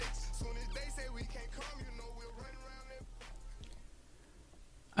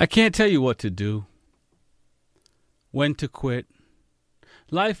I can't tell you what to do, when to quit.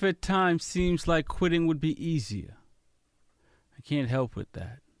 Life at times seems like quitting would be easier. I can't help with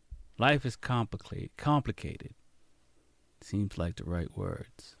that. Life is complicated. Seems like the right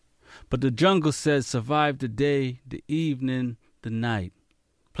words. But the jungle says survive the day, the evening, the night.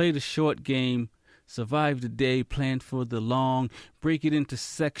 Play the short game, survive the day, plan for the long, break it into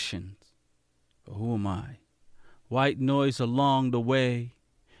sections. But who am I? White noise along the way,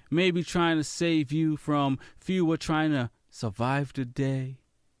 maybe trying to save you from fewer trying to survive the day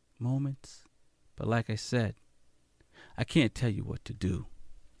moments. But like I said, I can't tell you what to do.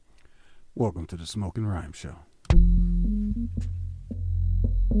 Welcome to the Smoking Rhyme Show.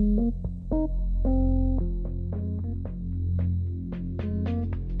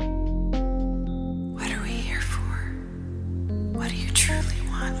 What are we here for? What do you truly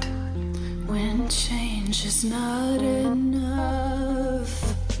want? When change is not enough,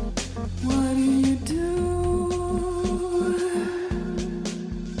 what do you do?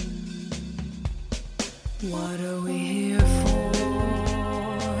 What are we here for?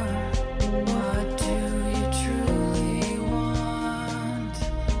 What do you truly want?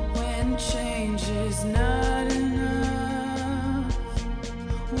 When change is not enough,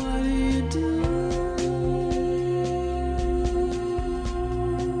 what do you do?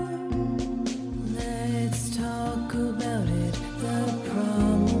 Let's talk about it, the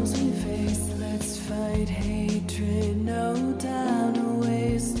problems we face. Let's fight hatred, no time to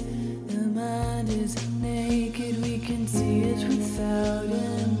waste. The mind is naked, we can see it without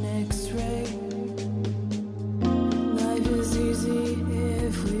an x-ray. Life is easy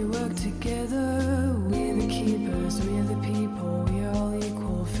if we work together. We're the keepers, we're the people, we're all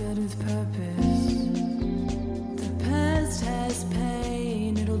equal, filled with purpose. The past has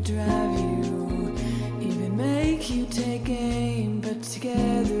pain, it'll drive you, even make you take aim. But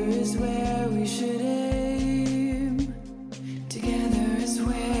together is where we should aim. Together is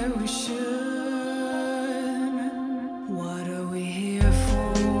where we should. What are we here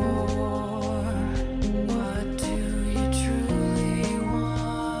for? What do you truly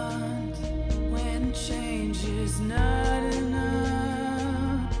want? When change is not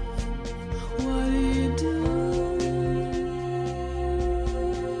enough, what do you do?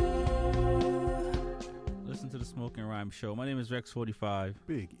 Listen to the Smoking Rhyme Show. My name is Rex45.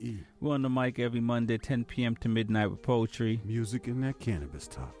 Big E. We're on the mic every Monday, 10 p.m. to midnight with poetry. Music and that cannabis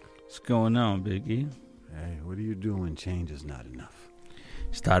talk. What's going on, Big E? Hey, what do you do when change is not enough?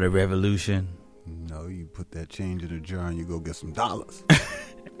 Start a revolution. No, you put that change in a jar and you go get some dollars.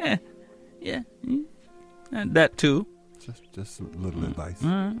 Yeah. And that too. Just a little advice. All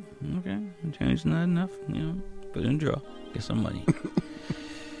right. Okay. Change not enough. Put it in a drawer. Get some money.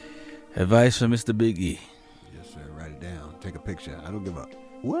 Advice from Mr. Big E. Yes, sir. Write it down. Take a picture. I don't give up.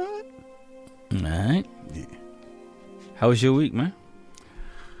 What? All right. Yeah. How was your week, man?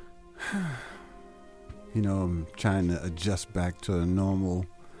 You know, I'm trying to adjust back to a normal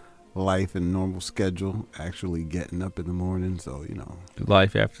life and normal schedule, actually getting up in the morning. So,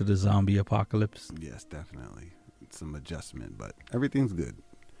 Life after the zombie apocalypse. yes, definitely. It's some adjustment, but everything's good.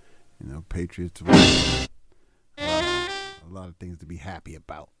 Patriots won. A lot of things to be happy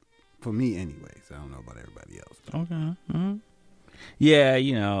about. For me, anyways. I don't know about everybody else. Okay. Yeah,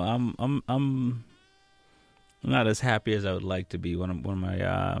 I'm not as happy as I would like to be. One of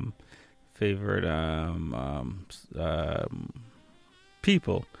my favorite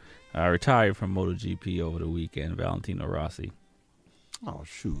people retired from MotoGP over the weekend, Valentino Rossi. Oh,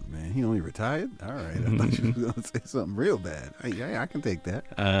 shoot, man. He only retired? All right. I thought you were going to say something real bad. I can take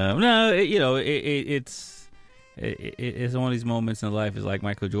that. No, it's one of these moments in life. It's like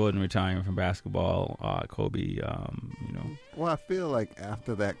Michael Jordan retiring from basketball, Kobe, Well, I feel like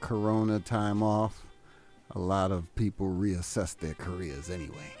after that Corona time off, a lot of people reassess their careers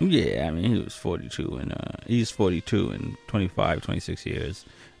anyway. Yeah, I mean, he was 42 and he's 42 and 25, 26 years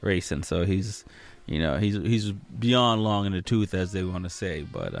racing. So he's beyond long in the tooth, as they want to say.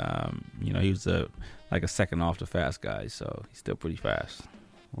 But he was like a second off the fast guy, so he's still pretty fast.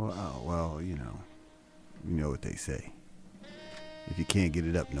 Well, you know what they say. If you can't get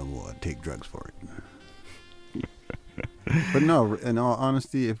it up no more, take drugs for it. But no, in all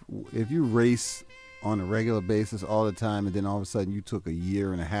honesty, if you race on a regular basis all the time, and then all of a sudden you took a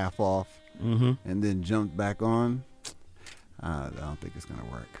year and a half off, and then jumped back on, I don't think it's gonna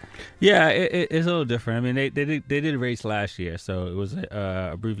work. Yeah, it's a little different. I mean, they did race last year, so it was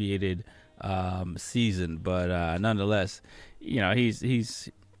a abbreviated season, but nonetheless, he's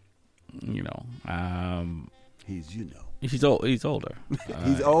He's old. He's older.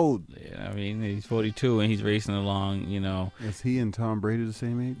 He's old. Yeah, I mean, he's 42 and he's racing along. Is he and Tom Brady the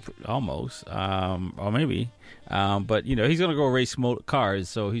same age? Almost, or maybe. But he's gonna go race cars,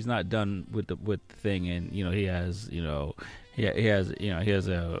 so he's not done with the thing. And he has he has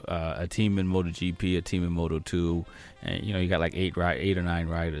a team in MotoGP, a team in Moto2, and he got like 8 or 9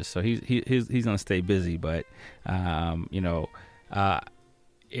 riders. So he's gonna stay busy. But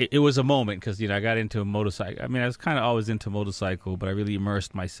it was a moment because I got into a motorcycle. I mean, I was kind of always into motorcycle, but I really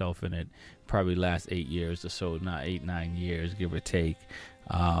immersed myself in it probably last 8 years or so, not 8-9 years, give or take.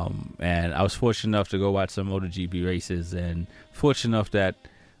 And I was fortunate enough to go watch some MotoGP races, and fortunate enough that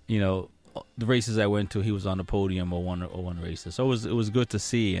the races I went to, he was on the podium or won races. So it was good to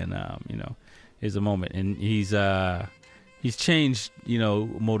see, and here's a moment, and he's changed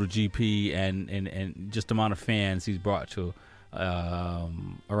MotoGP and just the amount of fans he's brought to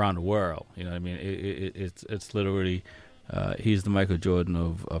around the world. You know what I mean? It's literally he's the Michael Jordan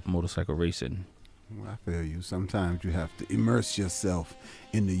of motorcycle racing. Well, I feel you. Sometimes you have to immerse yourself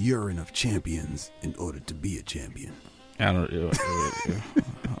in the urine of champions in order to be a champion. I don't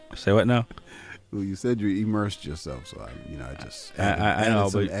say what now? Well, you said you immersed yourself, so I just I know,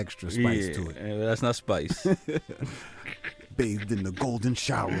 some but extra spice to it. That's not spice. Bathed in the golden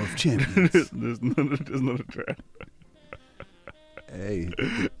shower of champions. there's none of that. Hey,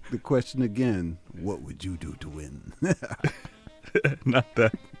 the question again, what would you do to win? Not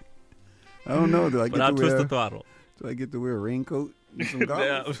that. I don't know. Do I get But I'll to twist wear? the throttle. Do I get to wear a raincoat and some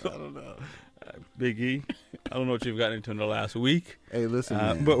goggles? I don't know. Big E, I don't know what you've gotten into in the last week. Hey, listen,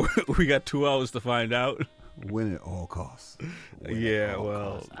 man. But we got 2 hours to find out. Win at all costs. Yeah,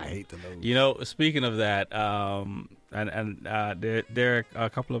 well, costs. I hate to lose. Speaking of that, there are a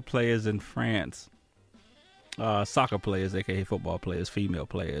couple of players in France, soccer players, aka football players, female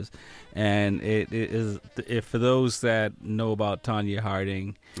players, and it is for those that know about Tanya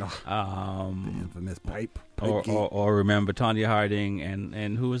Harding, the infamous pipe or remember Tanya Harding,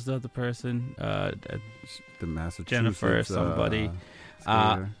 and who was the other person? The Massachusetts Jennifer somebody.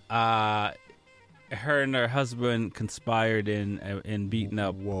 Her and her husband conspired in beating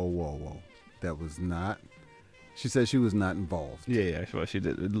up. Whoa! That was not. She said she was not involved. Yeah, well, she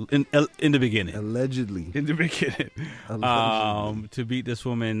did in the beginning. Allegedly. In the beginning, Allegedly. to beat this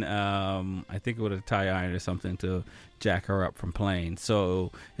woman, I think with a tie iron or something, to jack her up from playing.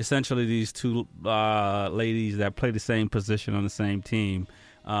 So essentially, these 2 ladies that play the same position on the same team.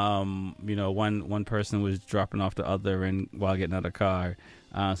 One person was dropping off the other, and while getting out of the car,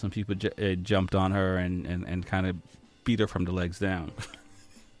 some people jumped on her and kind of beat her from the legs down.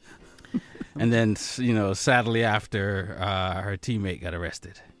 And then, sadly after, her teammate got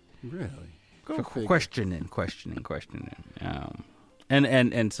arrested. Really? For questioning.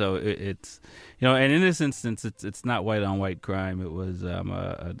 And so it's, and in this instance, it's not white on white crime. It was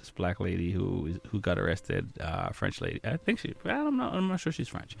this black lady who got arrested, French lady. I think I'm not sure she's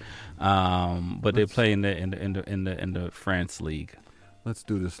French. But they play in the France league. Let's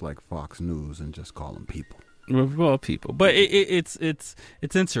do this like Fox News and just call them people. Well, people, but it's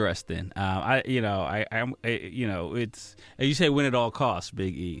interesting. It's you say win at all costs,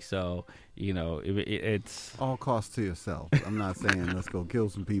 Big E. So it's all costs to yourself. I'm not saying let's go kill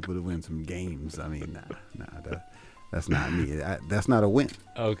some people to win some games. I mean, that's not me. That's not a win.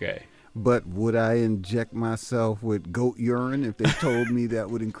 Okay. But would I inject myself with goat urine if they told me that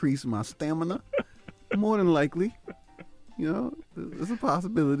would increase my stamina? More than likely. It's a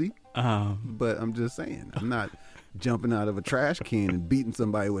possibility. But I'm just saying, I'm not jumping out of a trash can and beating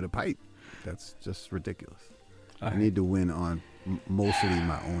somebody with a pipe. That's just ridiculous. I need to win on mostly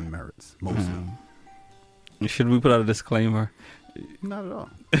my own merits. Mostly. Should we put out a disclaimer? Not at all.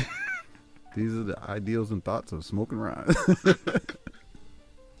 These are the ideals and thoughts of Smoking Rise.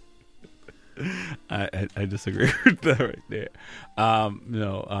 I disagree with that right there.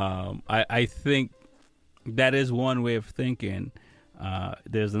 I think that is one way of thinking.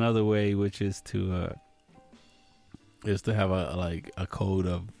 There's another way, which is to have a code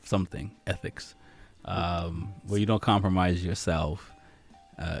of something, ethics, where you don't compromise yourself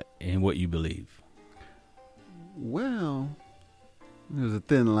in what you believe. Well, there's a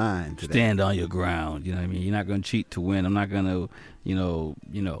thin line to Stand on your ground. You know what I mean? You're not going to cheat to win. I'm not going to,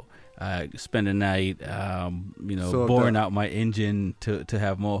 spend a night, boring out my engine to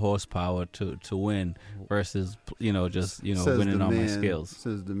have more horsepower to win versus, winning on my skills.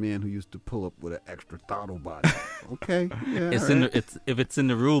 Says the man who used to pull up with an extra throttle body. Okay, yeah. If it's in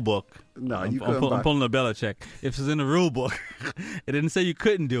the rule book. No, I'm pulling a Belichick. If it's in the rule book, it didn't say you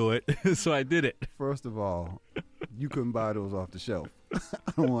couldn't do it, so I did it. First of all, you couldn't buy those off the shelf. I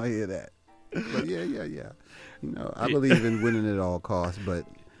don't want to hear that. But yeah. I believe in winning at all costs, but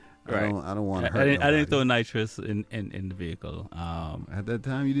Right. I don't want to hurt I nobody. didn't throw nitrous in the vehicle. At that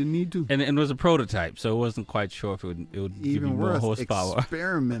time, you didn't need to. And it was a prototype, so I wasn't quite sure if it would give you Even more worse, horsepower.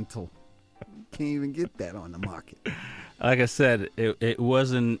 experimental. Can't even get that on the market. Like I said, it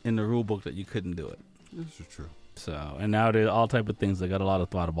wasn't in the rule book that you couldn't do it. This is true. So, and now there's all type of things that got a lot of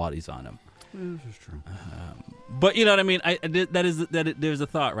throttle bodies on them. This is true. But you know what I mean. There's a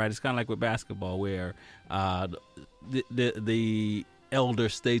thought, right? It's kind of like with basketball, where the elder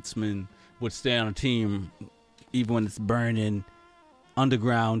statesman would stay on a team even when it's burning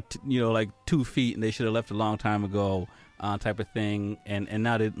underground, like 2 feet, and they should have left a long time ago, type of thing. And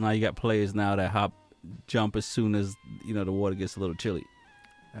now you got players now that jump as soon as the water gets a little chilly.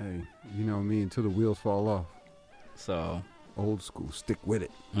 Hey, you know me until the wheels fall off. So Old school, stick with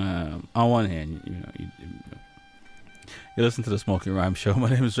it. on one hand, you listen to the Smoking Rhyme Show. My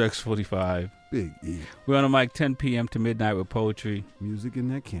name is Rex45. Big E. We're on the mic 10 p.m. to midnight with poetry. Music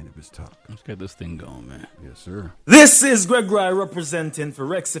and that cannabis talk. Let's get this thing going, man. Yes, sir. This is Gregory representing for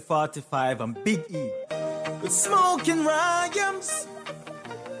Rexy45 and Big E with Smoking Rhymes.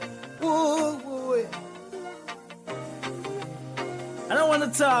 Whoa. And I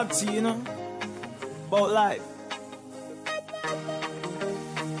want to talk to you, about life.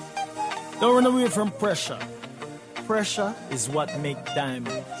 Don't run away from pressure. Pressure is what makes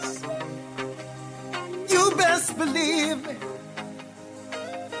diamonds. You best believe me.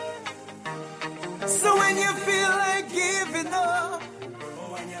 So when you feel like giving up,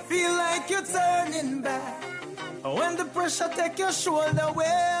 feel like you're turning back, when the pressure take your shoulder,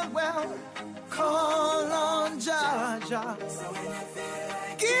 well, call on Jah.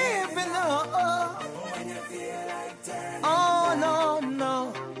 Giving up, oh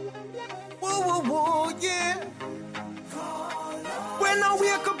no, whoa, yeah. When I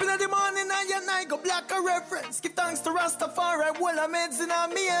wake up in the morning and I go black a reference, give thanks to Rastafari, well I'm in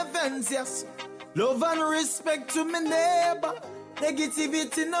on me events, yes. Love and respect to my neighbor,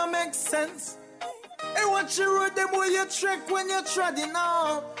 negativity no make sense. Hey, watch your road, them way you trek when you're treading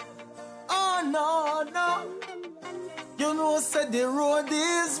on. Oh no. You know said the road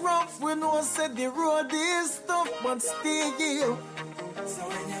is rough, we know said the road is tough, but still.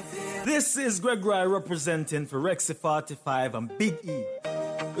 This is Gregory representing for Rexy45 and Big E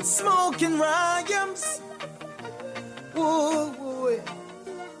with Smoking Rhymes. Whoa.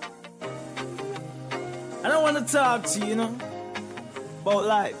 And I want to talk to you, about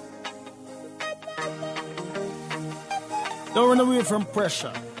life. Don't run away from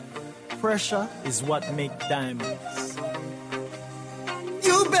pressure. Pressure is what makes diamonds.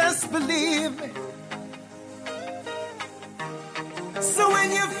 You best believe me. So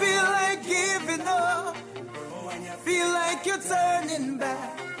when you feel like giving up, feel like you're turning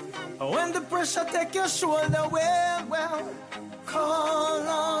back, when the pressure take your shoulder, well, call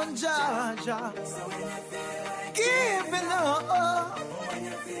on Jah. Giving up,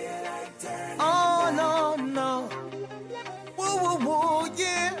 oh no, whoa,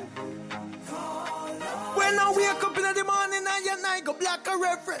 yeah. When I wake up in the morning and I go black a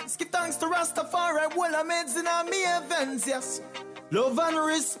reference, give thanks to Rastafari, well I'm in on me events, yes. Love and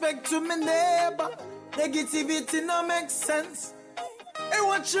respect to my neighbor, negativity no make sense. Hey,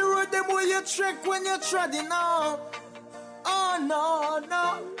 watch your road, them way you trek when you're treading on. Oh no.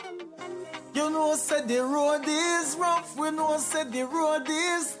 You know said the road is rough, we know said the road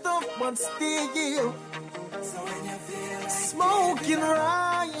is tough, but still. Smoking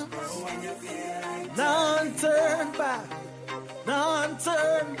Rhymes, none turn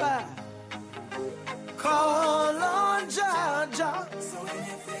back. Call on Jah.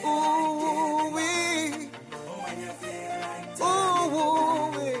 Ooh wee.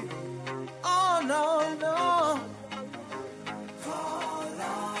 Oh no. Call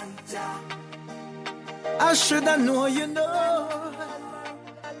on Jah. I shoulda know you know.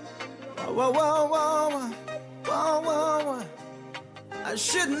 Whoa. I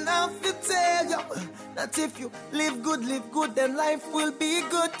shouldn't have to tell you that if you live good, then life will be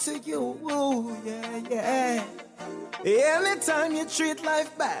good to you. Ooh, yeah. Anytime you treat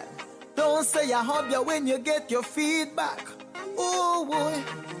life bad, don't say I hope you when you get your feedback. Ooh, boy.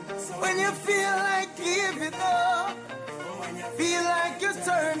 When you feel like giving up, feel like you're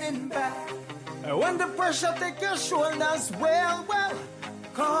turning back, when the pressure take your shoulders, well,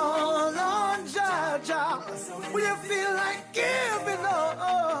 call on Jah. When you feel like giving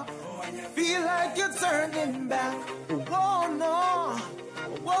up, feel like you're turning back, oh no.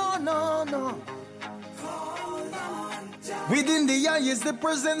 Within the eye is the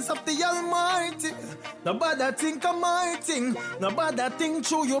presence of the Almighty. Nobody think of my thing. Nobody think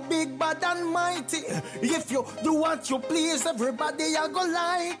through you big, bad and mighty. If you do what you please, everybody a go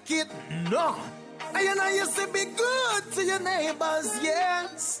like it. No. And you know you say be good to your neighbors,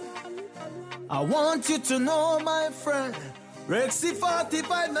 yes. I want you to know, my friend, Rexy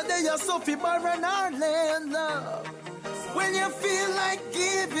 45, now they are Sophie Baron Arlen, love. When you feel like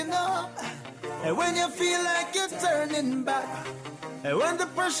giving up, and when you feel like you're turning back, and when the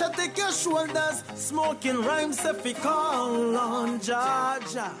pressure take your shoulders, smoking rhymes if you call on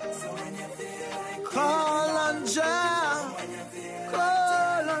Georgia. Call on Georgia.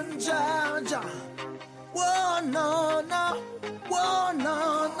 Call on Georgia. Whoa, no, no. Whoa,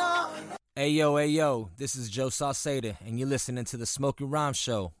 no, no. Hey yo, this is Joe Sauceda, and you're listening to the Smoking Rhyme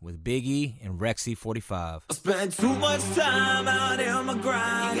Show with Big E and Rexy 45. I spend too much time out here on my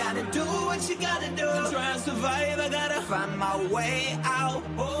grind. You gotta do what you gotta do to try and survive. I gotta find my way out.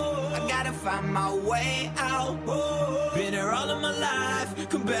 I gotta find my way out. Been here all of my life,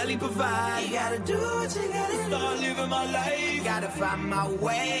 can barely provide. You gotta do what you gotta do. Start living my life. Gotta find my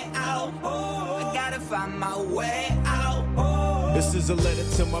way out. I gotta find my way out. This is a letter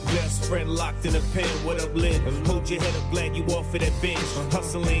to my best friend locked in a pen. What up, Lynn? Hold your head up, glad you off of that bench.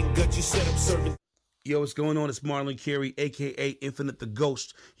 Hustling, gut you set up serving. Yo, what's going on? It's Marlon Carey, a.k.a. Infinite the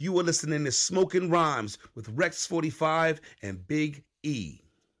Ghost. You are listening to Smoking Rhymes with Rex 45 and Big E.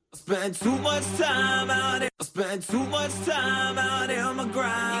 I spend too much time out here. I spend too much time out here on my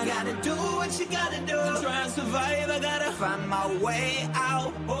grind. You gotta do what you gotta do to try and survive. I gotta find my way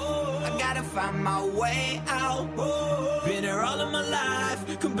out. I gotta find my way out. Been here all of my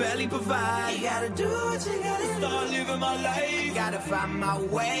life, can barely provide. You gotta do what you gotta do. Start living my life. Gotta find my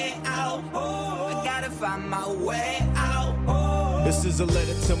way out. I gotta find my way out. This is a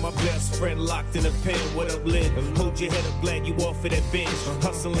letter to my best friend locked in a pen. What up, Lynn? Hold your head up, glad you off of that bench.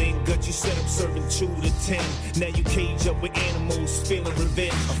 Hustling, gut you set up serving 2 to 10. Now you cage up with animals, feeling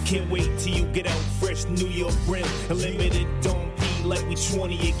revenge. Can't wait till you get out fresh, New York brim. Unlimited Dome P like we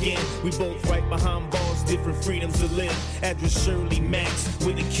 20 again. We both right behind bars, different freedoms to live. Address Shirley Max,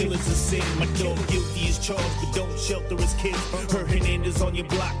 where the killers are sin. My dog guilty is charged, but don't shelter his kids. Her Hernandez on your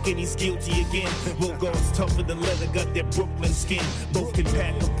block and he's guilty again. Bulgars tougher than leather, got that Brooklyn skin. Both can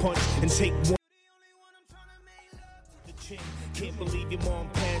pack a punch and take one. Can't believe your mom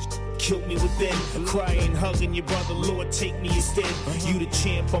passed, killed me within. Crying, hugging your brother, Lord, take me instead. You the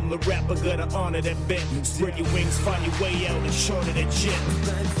champ, I'm the rapper, gotta honor that bet. Spread your wings, find your way out and charter that jet.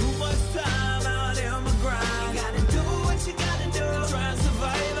 Spend too much time out here on my grind. You gotta do what you gotta do to try and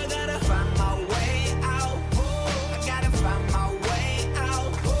survive. I gotta find my way out. I gotta find my way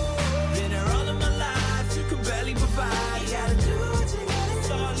out. Been here all of my life, can barely provide. You gotta do what you gotta do.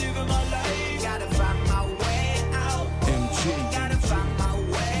 Start living my life. Gotta find my way out. Gotta find my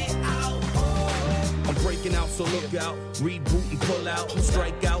way out. I'm breaking out, so look out. Reboot and pull out,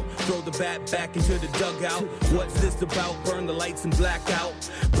 strike out, throw the bat back into the dugout. What's this about? Burn the lights and black out.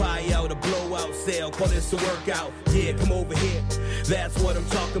 Buy out a blowout sale, call this a workout. Yeah, come over here. That's what I'm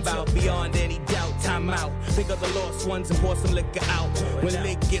talking about. Beyond any doubt, time out. Think of the lost ones and pour some liquor out. When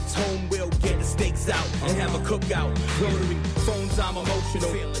Lick gets home, we'll get the stakes out and have a cookout. Rotary phones, I'm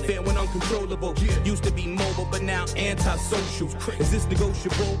emotional. Fair when uncontrollable. Used to be mobile, but now antisocial. Is this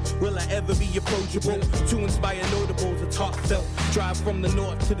negotiable? Will I ever be approachable? To inspire notables, it's heartfelt. Drive from the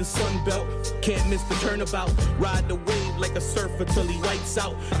north to the sun belt. Can't miss the turnabout. Ride the wave like a surfer till he wipes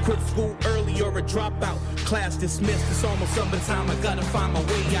out. Quit school early or a dropout. Class dismissed, it's almost summertime. I gotta find my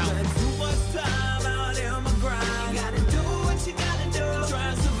way out. Spend too much time out here on my grind. You gotta do what you gotta do to try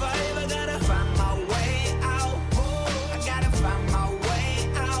and survive. I gotta find my way out. I gotta find my way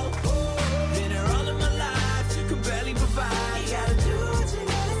out. Been here all of my life, can barely provide. You gotta do what you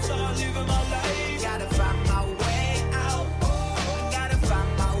gotta do. Start living my life. Gotta find my way out. I gotta find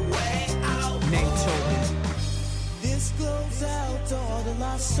my way out. Name Toby. This goes out to all the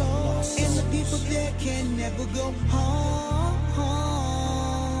lost souls and the people that can never go home.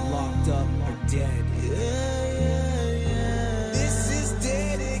 Locked up or dead. This is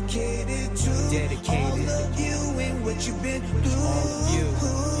dedicated to all of you and what you've been through. All of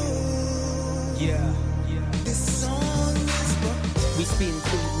you. Yeah. This song is for We speeding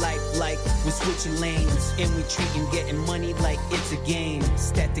through life like we're switching lanes, and we treating getting money like it's a game.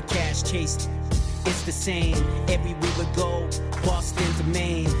 Stat the cash chased, it's the same. Everywhere we go, Boston to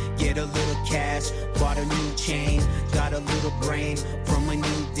Maine. Get a little cash, bought a new chain, got a little brain from a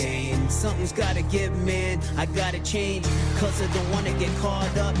new Dane. Something's gotta give, man, I gotta change, cause I don't wanna get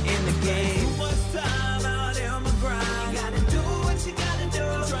caught up in the game. Too much time out here on my grind. You gotta do what you gotta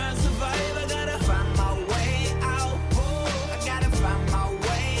do to try and survive. I gotta find my way out. I gotta find my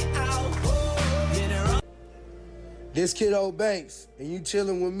way out. Been here all This Kiddo Banks, and you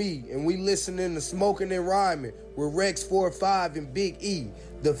chilling with me, and we listening to Smoking and Rhyming with Rex 45 and Big E.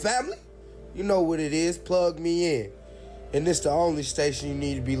 The family? You know what it is, plug me in. And this the only station you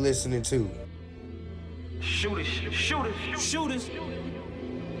need to be listening to. Shooters.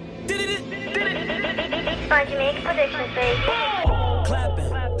 Did you make predictions, baby?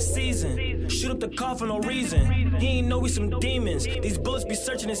 Clapping, season. Shoot up the car for no reason. He ain't know we some demons. These bullets be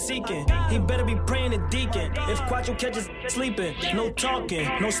searching and seeking. He better be praying to deacon. If Quattro catches sleeping, no talking,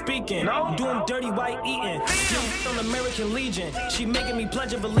 no speaking. Do him dirty while eating. Still on American Legion. She making me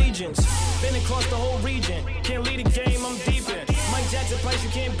pledge of allegiance. Been across the whole region. Can't lead a game, I'm deep in. Mike Jackson price, you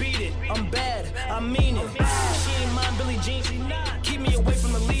can't beat it. I'm bad, I mean it. She ain't mine, Billie Jean. Keep me away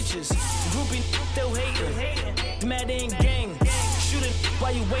from the leeches. Groupie still hating. The mad ain't gang. Shoot it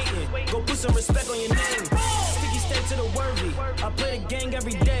while you waiting. Go put some respect on your name. Sticky stay to the worthy. I play the gang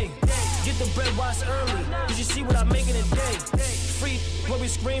every day. Get the bread washed early. Did you see what I make in a day? Free where we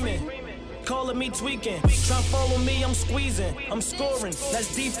screaming. Calling me tweaking. Tryna follow me, I'm squeezing. I'm scoring,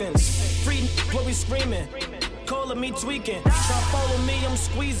 that's defense. Free where we screaming. Calling me tweaking. Tryna follow me, I'm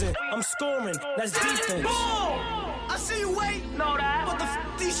squeezing. I'm scoring, that's defense. I see you wait. Know that.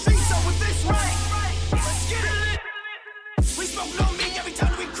 But these streets over this right. Let's get it. We smoking on me every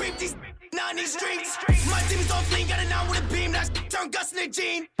time we creep these 90 streets. My team is on fleek, got a 9 with a beam. That's turn Gus in the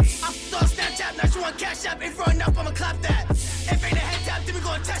jean. I thought Snapchat, now you want cash up. Ain't running up, I'ma clap that. If ain't a head tap, then we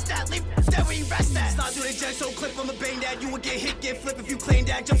gonna test that. Leave that where you rest at. Start doing a jet, so clip on the bang that. You would get hit, get flip if you claim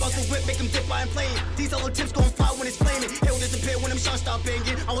that. Jump off the whip, make them dip while I'm playing. These other tips gon' fly when it's flaming. Hell disappear when them shots start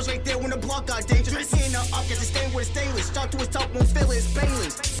banging. I was right there when the block got dangerous. Seeing the up, get the stain with a stainless. Start to his top, won't feel it, it's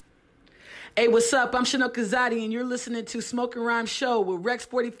painless. Hey, what's up? I'm Chinook Kazadi, and you're listening to Smoke and Rhyme Show with Rex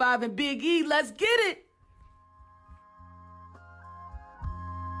 45 and Big E. Let's get it!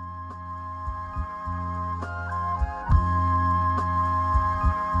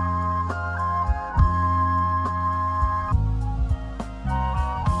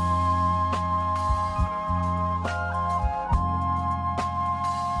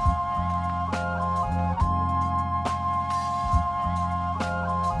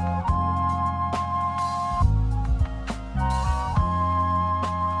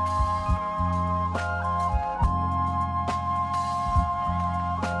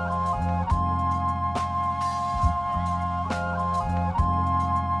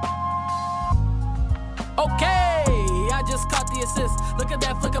 Okay, I just caught the assist. Look at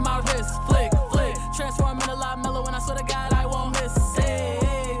that flick of my wrist. Flick, flick. Transforming a lot mellow, and I swear to God I won't miss. Hey,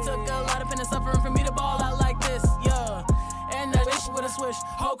 took a lot of pain and suffering for me to ball out like this. Yeah, and that bitch with a swish.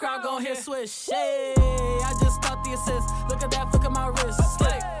 Whole crowd gon' hear swish. Hey, I just caught the assist. Look at that flick of my wrist.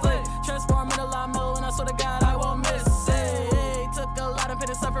 Flick, flick. Transforming a lot mellow, and I swear to God I won't miss. Hey, took a lot of pain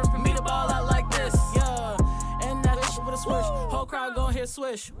and suffering for me to ball out like this. Yeah, and that bitch with a swish. Whole crowd gon' hear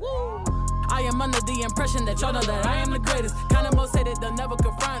swish. Woo. I am under the impression that y'all know that I am the greatest. Kinda most hated, they'll never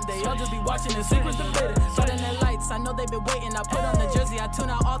confront. They all just be watching in secret debating. Shutting their lights, I know they've been waiting. I put on the jersey, I tune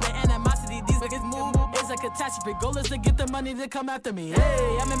out all the animosity. These niggas move is a catastrophe. Goal is to get the money to come after me.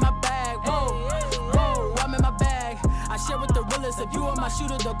 Hey, I'm in my bag, whoa, whoa, I'm in my bag. I share with the realest. If you are my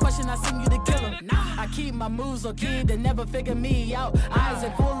shooter, the question I send you to kill him. I keep my moves low key, they never figure me out. Eyes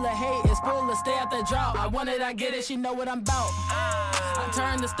are full of hate, it's full of stay out the drought. I want it, I get it, she know what I'm about. I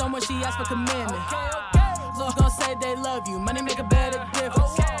turn the stone when she asks for commitment. So gon' say they love you, money make a better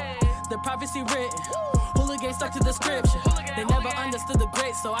difference. The prophecy written, hooligans stuck to the scripture. They never understood the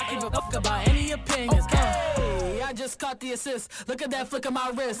great, so I give a fuck about any opinions. Hey, I just caught the assist. Look at that flick of my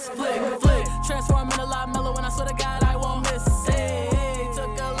wrist. Flick, flick. Transforming a lot mellow, and I swear to God I won't miss. Hey,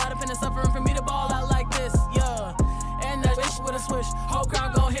 took a lot of pain and suffering for me to ball out like this. Yeah, and that bitch with a swish. Whole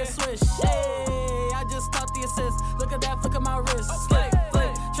crowd gon' hear swish. Hey, I just caught the assist. Look at that flick of my wrist. Flick,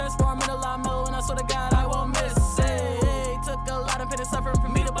 flick. Transforming a lot mellow, and I swear to God I won't miss. Hey, took a lot of pain and suffering for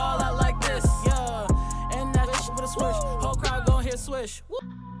me to ball out like this. Yeah, and that bitch with a swish. Whole crowd gon' hear swish. Woo.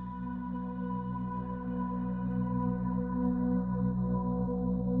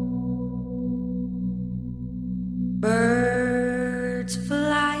 Birds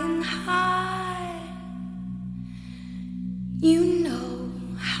flying high, you know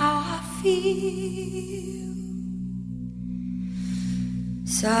how I feel.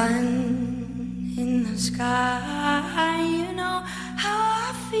 Sun in the sky, you know how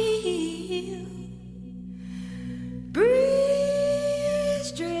I feel.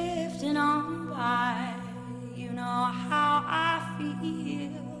 Breeze drifting on by, you know how I feel.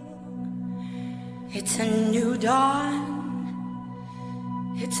 It's a new dawn,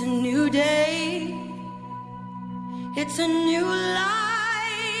 it's a new day, it's a new life.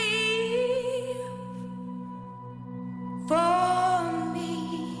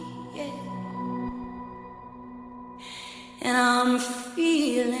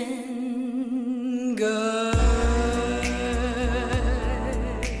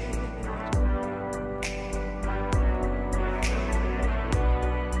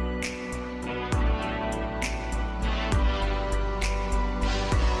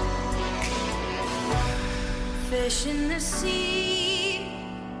 fish in the sea.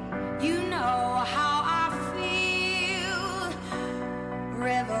 You know how I feel.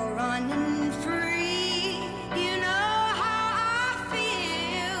 River running free. You know how I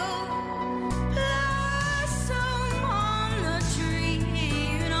feel. Blossom on the tree.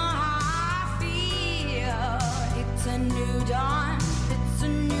 You know how I feel. It's a new dawn. It's a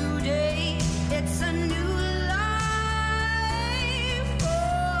new day. It's a new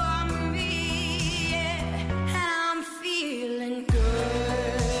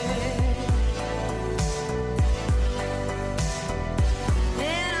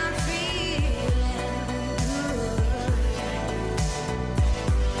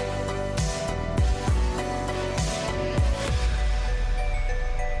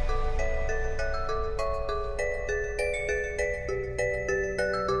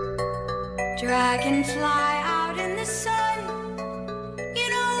dragonfly out in the sun. You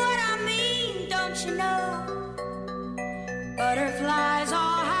know what I mean, don't you know? Butterflies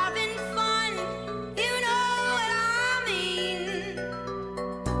all having fun. You know what I mean.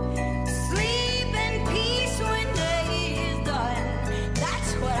 Sleep in peace when day is done.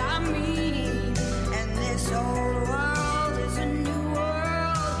 That's what I mean. And this old world is a new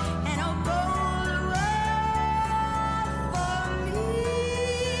world, and a bold world for me.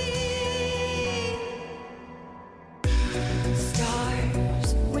 Stars,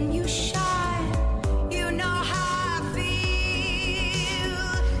 when you shine, you know how I feel.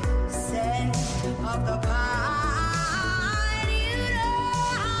 Scent of the pine, you know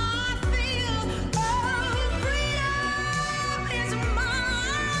how I feel. Oh, freedom is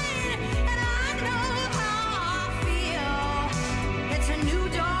mine, and I know how I feel. It's a new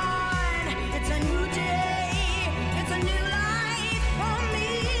dawn, it's a new day, it's a new life for me.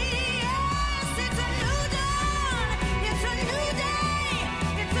 Yes, it's a new dawn, it's a new day,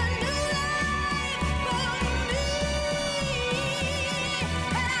 it's a new life for me.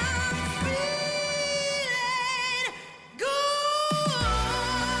 And I'm feeling good.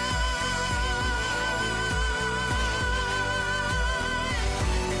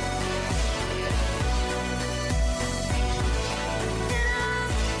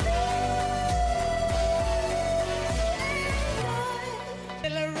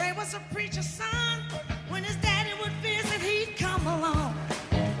 Billy Ray was a preacher's son. When his daddy would visit, he'd come along.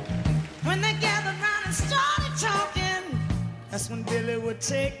 When they gathered round and started talking, that's when Billy would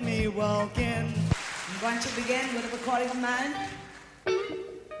take me walking. I'm going to begin with a recording of mine.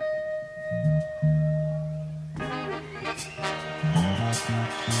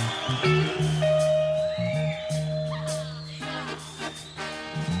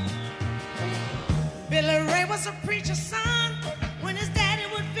 Billy Ray was a preacher's son. When his daddy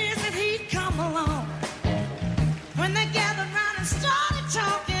would visit, he'd come along. When they gathered round and started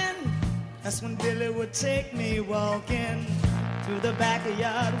talking, that's when Billy would take me walking. Through the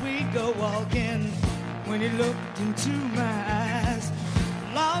backyard we'd go walking. When he looked into my eyes,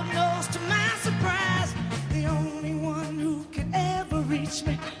 Lord knows to my surprise, the only one who could ever reach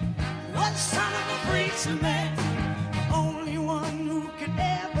me was the son of a preacher man. Only one who could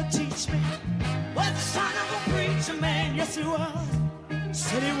ever teach me was the son of a preacher man. Yes, he was.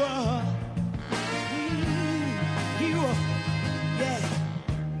 Said he was. He was. Yeah.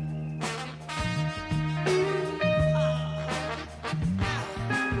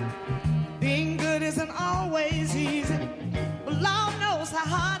 Being good isn't always easy, but Lord knows how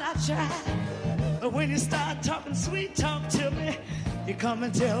hard I try. But when you start talking sweet talk to me, you come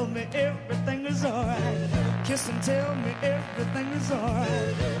and tell me everything is alright. Kiss and tell me everything is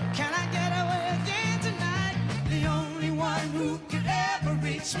alright. Can I get away again tonight? The only one who could ever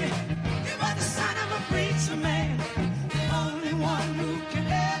reach me, he was the son of a preacher man. The only one who could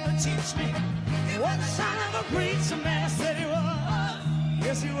ever teach me, he was the son of a preacher man. Said he was.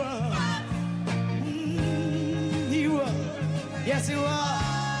 Yes, he was. He was. Yes, he was.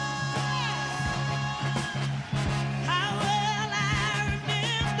 How well I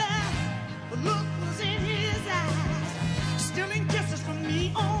remember the look was in his eyes, stealing kisses from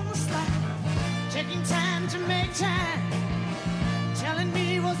me on the sly, taking time to make time, telling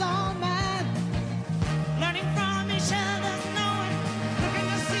me it was all mine, learning from each other, knowing, looking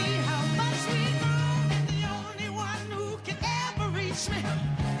to see how much we've grown. And the only one who could ever reach me,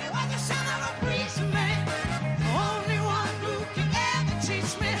 it was the son of a preacher man. The only one who could ever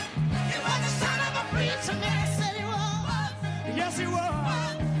teach me, it was the son of a preacher man. Said he was. Yes, he was.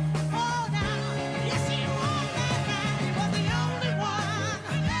 Oh, now, yes, he was. He was the only one.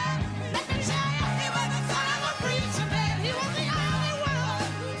 Let me tell you, he was the son of a preacher man. He was the only one.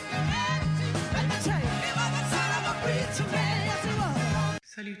 Let me tell you, he was the son of a preacher man. Yes, he was.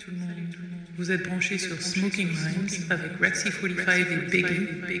 Salut tout le monde. Vous êtes branchés sur Smoking Rhymes avec Rexy45 et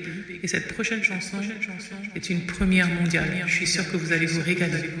Biggie. Et cette prochaine chanson est une première mondiale. Je suis sûr que vous allez vous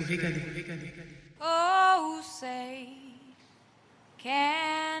régaler. Oh, say,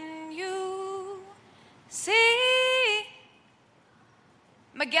 can you see?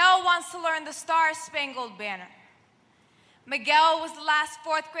 Miguel wants to learn the Star-Spangled Banner. Miguel was the last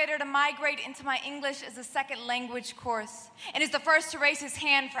fourth grader to migrate into my English as a second language course and is the first to raise his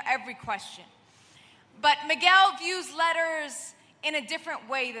hand for every question. But Miguel views letters in a different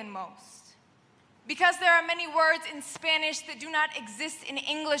way than most. Because there are many words in Spanish that do not exist in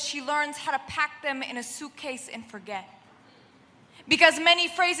English, he learns how to pack them in a suitcase and forget. Because many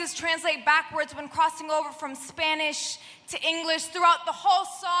phrases translate backwards when crossing over from Spanish to English, throughout the whole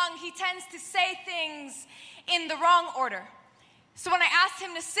song, he tends to say things in the wrong order. So when I asked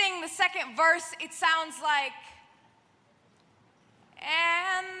him to sing the second verse, it sounds like,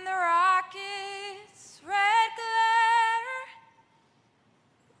 and the rocket's red glare,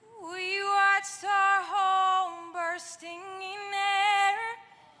 we watched our home bursting in air.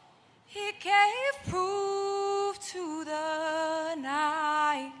 He gave proof to the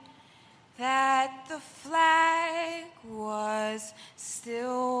night that the flag was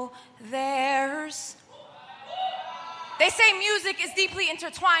still theirs. They say music is deeply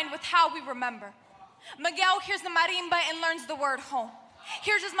intertwined with how we remember. Miguel hears the marimba and learns the word home.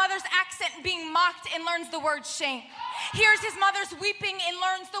 Hears his mother's accent being mocked and learns the word shame. Hears his mother's weeping and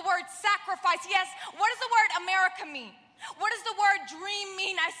learns the word sacrifice. Yes, what does the word America mean? What does the word dream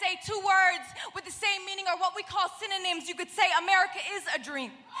mean? I say two words with the same meaning, or what we call synonyms. You could say America is a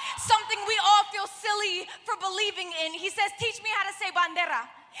dream. Something we all feel silly for believing in. He says, teach me how to say bandera.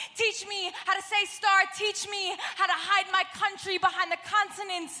 Teach me how to say star. Teach me how to hide my country behind the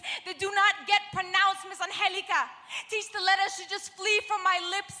consonants that do not get pronounced, Miss Angelica. Teach the letters to just flee from my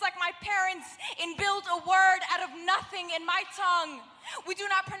lips like my parents and build a word out of nothing in my tongue. We do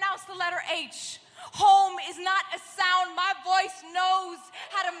not pronounce the letter H. Home is not a sound my voice knows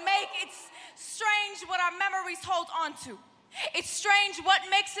how to make. It's strange what our memories hold on to. It's strange what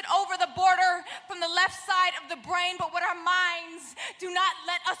makes it over the border from the left side of the brain, but what our minds do not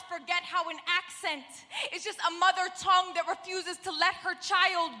let us forget how an accent is just a mother tongue that refuses to let her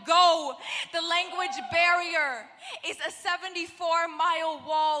child go. The language barrier is a 74-mile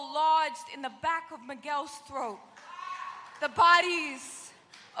wall lodged in the back of Miguel's throat. The bodies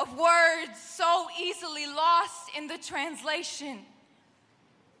of words so easily lost in the translation.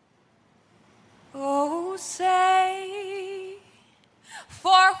 Oh, say,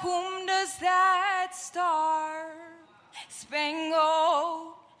 for whom does that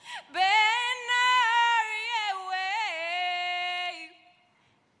star-spangled banner wave?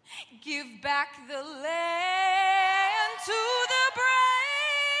 Give back the land to the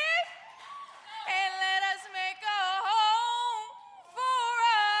brave, and let us make a home for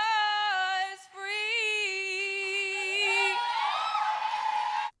us free.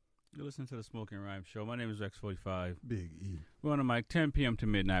 You're listening to the Smoking Rhyme Show. My name is Rex45. Big E. We're on the mic 10 p.m. to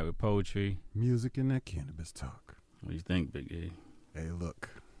midnight with poetry, music, and that cannabis talk. What do you think, Big E? Hey, look.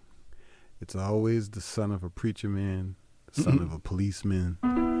 It's always the son of a preacher man, son of a policeman,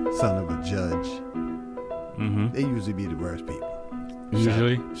 son of a judge. Mm-hmm. They usually be the worst people.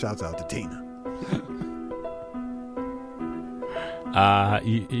 Usually? Shouts out to Tina.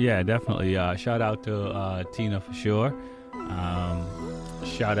 Yeah, definitely. Shout out to Tina for sure.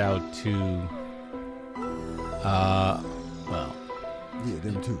 Shout out to, yeah,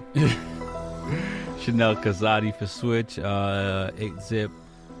 them too. Chanel Kazadi for Switch, 8-Zip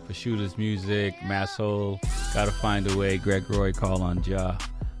for Shooters Music, Masshole, Gotta Find a Way, Greg Roy, Call on Ja,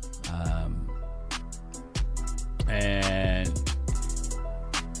 and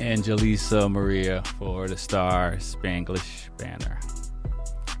Angelisa Maria for the Star Spanglish Banner.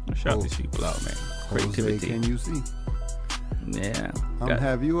 Shout these people out, man. Creativity. Jose, can you see? Yeah.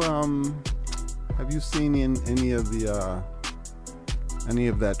 Have you seen any of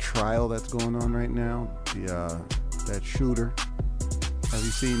that trial that's going on right now? That shooter. Have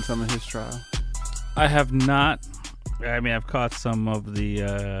you seen some of his trial? I have not. I mean, I've caught some of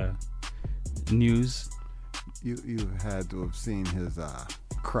the news. You had to have seen his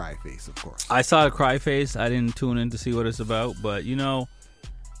cry face, of course. I saw the cry face. I didn't tune in to see what it's about, but you know,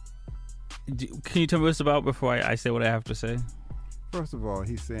 can you tell me what it's about before I say what I have to say? First of all,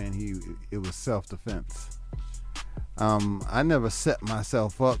 he's saying it was self-defense. I never set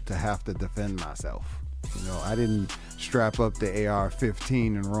myself up to have to defend myself. You know, I didn't strap up the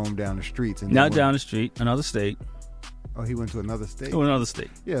AR-15 and roam down the streets. And Not down the street, another state. Oh, he went to another state? To another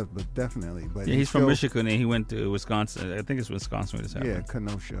state. Yeah, but definitely. But yeah, he's from Michigan, and he went to Wisconsin. I think it's Wisconsin where this happened. Yeah,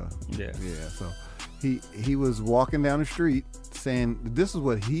 Kenosha. Yeah. Yeah, so he was walking down the street saying, this is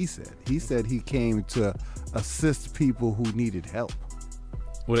what he said. He said he came to assist people who needed help.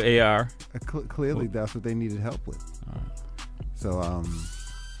 With AR? Clearly, that's what they needed help with. So,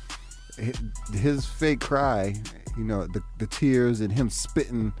 his fake cry, you know, the tears and him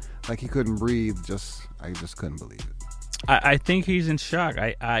spitting like he couldn't breathe, I just couldn't believe it. I think he's in shock.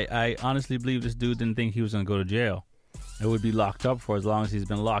 I honestly believe this dude didn't think he was going to go to jail. It would be locked up for as long as he's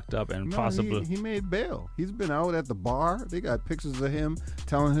been locked up and possibly... He made bail. He's been out at the bar. They got pictures of him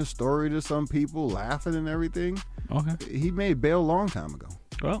telling his story to some people, laughing and everything. Okay. He made bail a long time ago.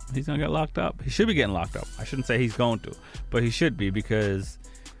 Well, he's going to get locked up. He should be getting locked up. I shouldn't say he's going to, but he should be because...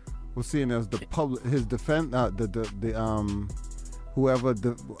 Well, seeing as the public, his defense, whoever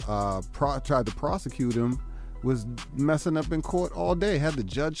tried to prosecute him was messing up in court all day. Had the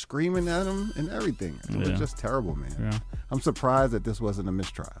judge screaming at him and everything. It was just terrible, man. Yeah. I'm surprised that this wasn't a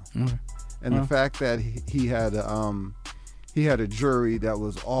mistrial. Okay. And the fact that he had a jury that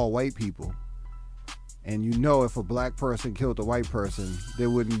was all white people, and you know if a black person killed a white person, there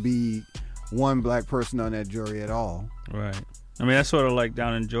wouldn't be one black person on that jury at all. Right. I mean, that's sort of like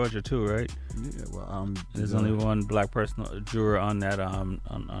down in Georgia too, right? Yeah. Well, there's only one black person juror on that on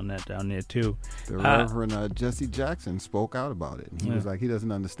that down there too. The Reverend Jesse Jackson spoke out about it. He was like, he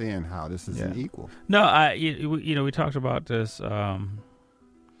doesn't understand how this isn't equal. No, we talked about this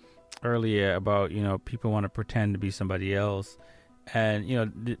earlier about people want to pretend to be somebody else, and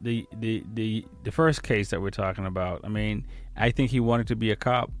the first case that we're talking about. I mean, I think he wanted to be a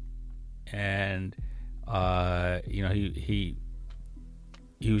cop, and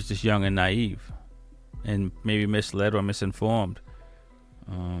he was just young and naive, and maybe misled or misinformed.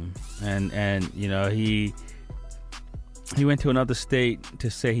 And he went to another state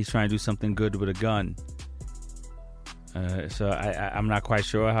to say he's trying to do something good with a gun. So I'm not quite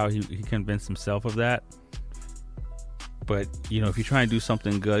sure how he convinced himself of that. But if you're trying to do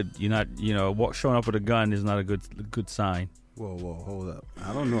something good, you're not showing up with a gun is not a good sign. Whoa, hold up!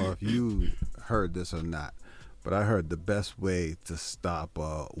 I don't know if you heard this or not, but I heard the best way to stop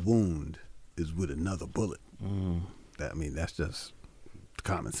a wound is with another bullet. That's just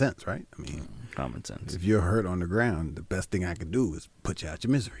common sense, right? I mean, common sense. If you're hurt on the ground, the best thing I could do is put you out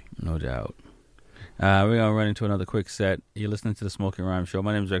your misery. No doubt. We're going to run into another quick set. You're listening to the Smoking Rhyme Show.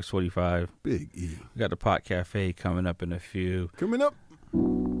 My name is Rex45. Big E. We got the Pot Cafe coming up in a few. Coming up.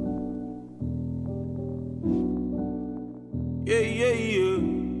 Yeah.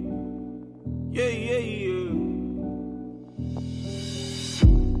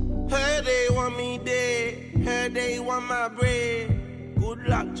 Heard they want me dead. Heard they want my bread. Good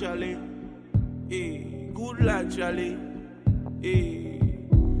luck, Charlie. Good luck, Charlie.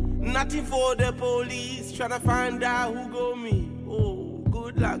 Nothing for the police. Tryna find out who go me. Oh,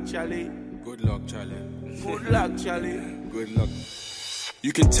 good luck, Charlie. Good luck, Charlie. Good luck, Charlie. Good luck.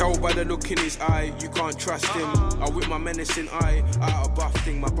 You can tell by the look in his eye, you can't trust him. I whip my menacing eye, out of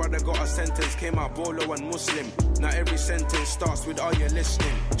buffing. My brother got a sentence, came out Bolo and Muslim. Now every sentence starts with, are you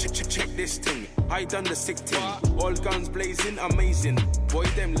listening? Check this thing, I done the sick thing. All guns blazing, amazing. Boy,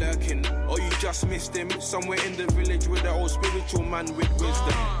 them lurking, or you just missed him. Somewhere in the village with the old spiritual man with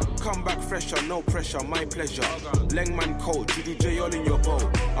wisdom. Come back fresher, no pressure, my pleasure. Lengman coat, you do J all in your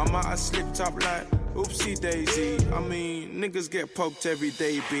boat. I might have slipped up like oopsie daisy. I mean, niggas get poked every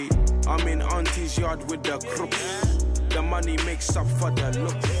day, B. I'm in auntie's yard with the crooks. The money makes up for the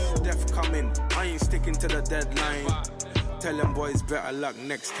looks. Death coming, I ain't sticking to the deadline. Tell them boys better luck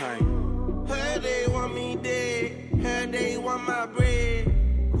next time. Heard they want me dead. Heard they want my bread.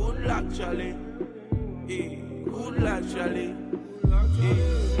 Good luck, Charlie. Good luck, Charlie.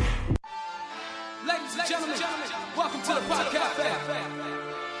 Ladies and gentlemen, welcome to the Pot Cafe.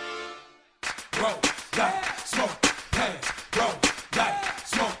 Roll, light, smoke, hands. Roll, light,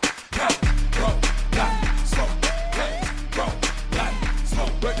 smoke, hands. Roll, light, smoke, hands. Roll, light,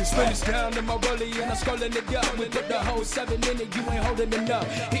 smoke. Work the Spanish down in my rollie and I'm scrolling it up. We put the whole 7 in it, you ain't holding it up.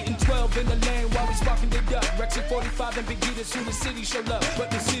 Hitting 12 in the lane while we sparking it up. Rex at 45 and Big E to soon the city show up. But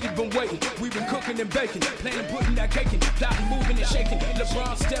the city been waiting, we been cooking and baking. Planning, putting that cake in, plotting, moving and shaking.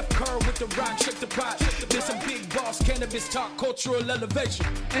 LeBron, Steph Curry with the rock, shake the pot. There's some big boss cannabis talk, cultural elevation.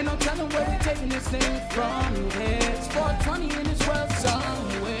 Ain't no telling where we taking this thing from here. It's 420 in this world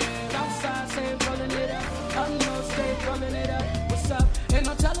somewhere. Outside, stay rolling it up. Up north, stay rolling it up. What's up? Ain't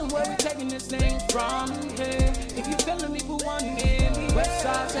no telling where we taking this thing from here. If you feeling me, who want it? West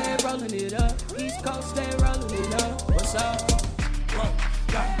side, stay rolling it up. East coast, stay rolling it up. What's up? Roll,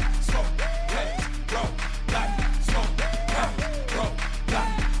 light, smoke, hands. Roll, light, smoke,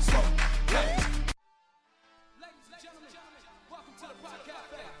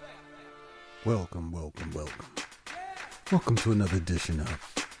 Welcome, welcome, welcome. Welcome to another edition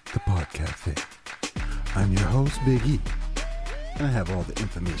of the Pod Cafe. I'm your host, Big E, and I have all the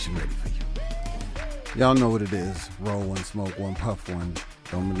information ready for you. Y'all know what it is. Roll one, smoke one, puff one.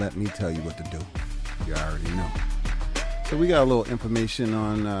 Don't let me tell you what to do. You already know. So we got a little information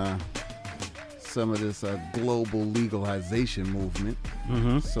on some of this global legalization movement.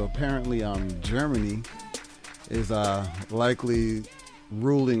 Mm-hmm. So apparently Germany is likely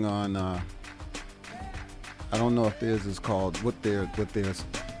ruling on I don't know if theirs is called what their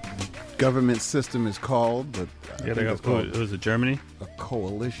government system is called, but Yeah, they got it was Germany. A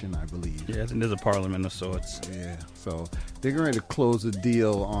coalition, I believe. Yeah, I think there's a parliament of sorts. Yeah, so they're going to close a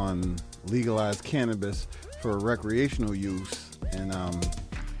deal on legalized cannabis for recreational use, and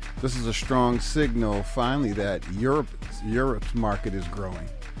this is a strong signal, finally, that Europe's market is growing.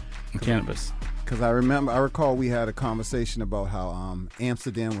 Cannabis. Because I recall we had a conversation about how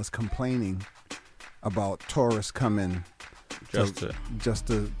Amsterdam was complaining about tourists coming just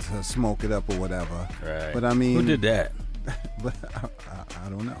to smoke it up or whatever. Right. But I mean, who did that? But I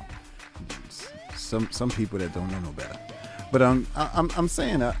don't know. Some people that don't know no better. But I'm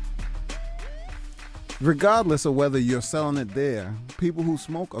saying that regardless of whether you're selling it there, people who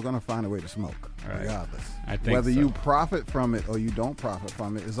smoke are going to find a way to smoke. Right. Regardless. I think whether so. you profit from it or you don't profit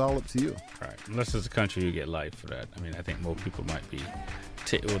from it is all up to you. Right. Unless it's a country you get life for that. I mean, I think more people might be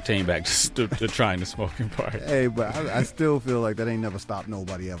will tame back to trying the smoking part. Hey, but I still feel like that ain't never stopped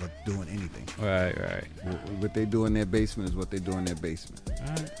nobody ever doing anything. Right. What they do in their basement is what they do in their basement. All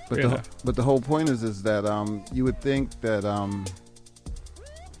right. But the whole point is that you would think that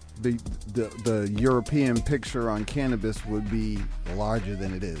the European picture on cannabis would be larger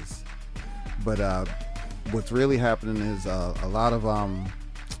than it is. But what's really happening is a lot of let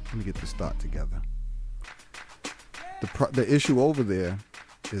me get this thought together. The issue over there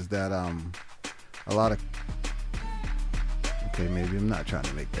is that a lot of maybe I'm not trying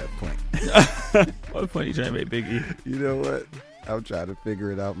to make that point. What point are you trying to make, Big E? You know what? I'm trying to figure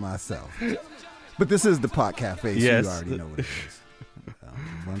it out myself. But this is the Pot Cafe, so yes. You already know what it is.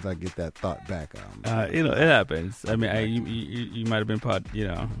 Once I get that thought back, it happens. I mean, you might have been part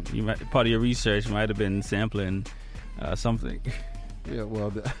of your research might have been sampling something. Yeah,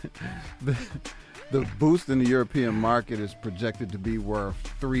 well, the boost in the European market is projected to be worth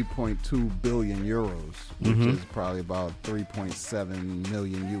 3.2 billion euros, which is probably about 3.7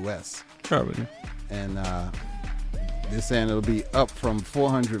 million US. Probably. And they're saying it'll be up from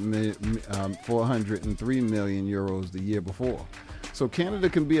 403 million euros the year before. So Canada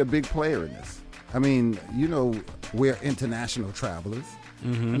can be a big player in this. I mean, we're international travelers.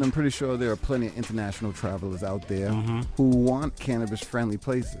 Mm-hmm. And I'm pretty sure there are plenty of international travelers out there who want cannabis-friendly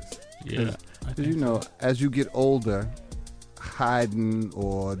places. Yeah. Because, as you get older, hiding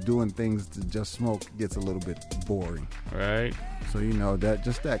or doing things to just smoke gets a little bit boring. Right. So,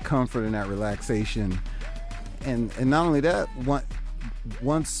 that comfort and that relaxation. And not only that,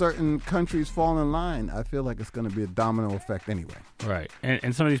 once certain countries fall in line, I feel like it's going to be a domino effect anyway. Right.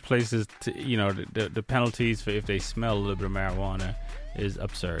 And some of these places, the penalties for if they smell a little bit of marijuana is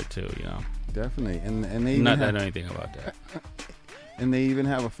absurd too, Definitely. And they not know anything about that. And they even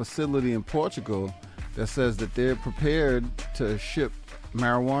have a facility in Portugal that says that they're prepared to ship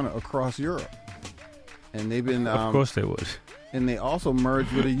marijuana across Europe. And they've been... of course they would. And they also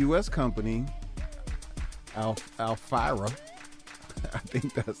merged with a U.S. company, Alfira. I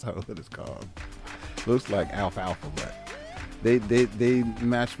think that's how it is called. Looks like alfalfa, but they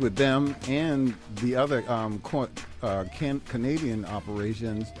matched with them and the other Canadian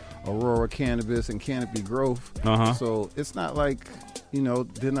operations, Aurora Cannabis and Canopy Growth. So it's not like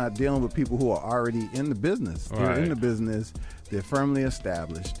they're not dealing with people who are already in the business. They're in the business. They're firmly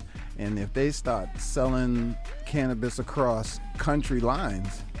established, and if they start selling cannabis across country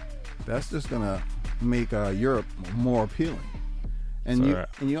lines, that's just gonna make Europe more appealing. And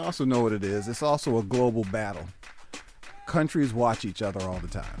you also know what it is. It's also a global battle. Countries watch each other all the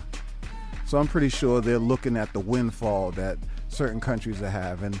time. So I'm pretty sure they're looking at the windfall that certain countries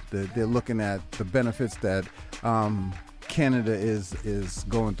have, and they're looking at the benefits that Canada is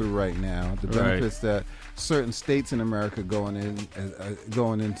going through right now, the benefits that certain states in America going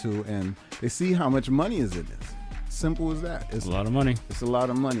into, and they see how much money is in this. Simple as that. It's a lot of money. It's a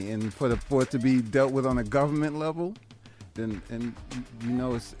lot of money, and for it to be dealt with on a government level, then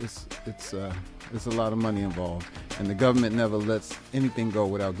it's a lot of money involved, and the government never lets anything go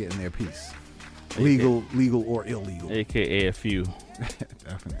without getting their piece, legal or illegal, aka a few.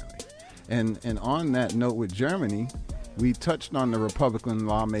 Definitely. And on that note, with Germany, we touched on the Republican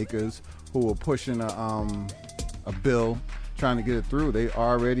lawmakers who were pushing a bill trying to get it through. They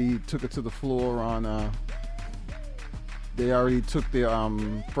already took it to the floor on. They already took their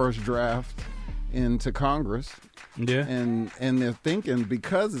first draft into Congress. Yeah. And they're thinking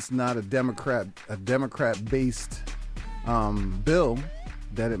because it's not a Democrat based bill,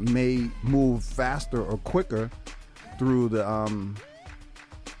 that it may move faster or quicker through the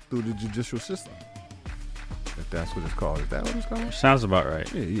judicial system. If that's what it's called. Is that what it's called? Sounds about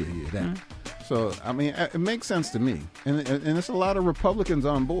right. Yeah. That. So, I mean, it makes sense to me. And it's a lot of Republicans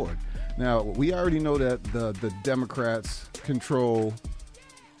on board. Now, we already know that the Democrats control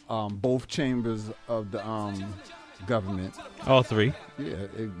both chambers of the government. All three. Yeah,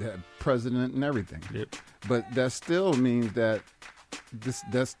 the president and everything. Yep. But that still means that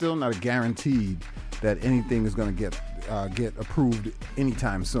that's still not guaranteed that anything is going to get approved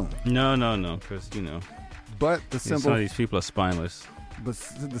anytime soon. No, because, But the simple... Some of these people are spineless. But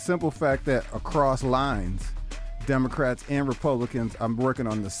the simple fact that across lines, Democrats and Republicans are working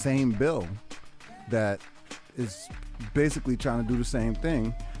on the same bill that is basically trying to do the same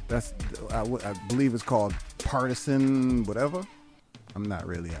thing. That's, I believe it's called partisan whatever. I'm not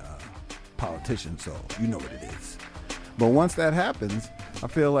really a politician, so you know what it is. But once that happens, I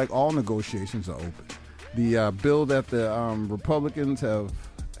feel like all negotiations are open. The bill that the Republicans have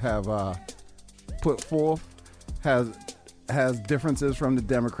put forth has differences from the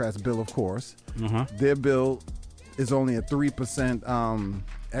Democrats' bill, of course. Their bill is only a 3%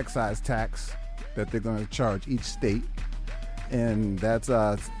 excise tax that they're going to charge each state, and that's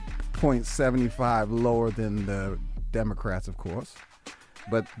 0.75 lower than the Democrats, of course.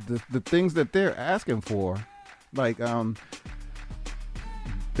 But the things that they're asking for, like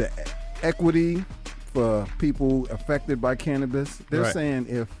the equity for people affected by cannabis, they're Right. saying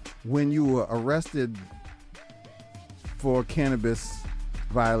if when you were arrested for cannabis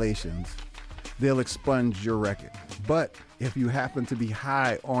violations, they'll expunge your record. But if you happen to be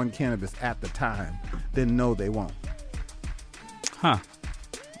high on cannabis at the time, then no, they won't. Huh.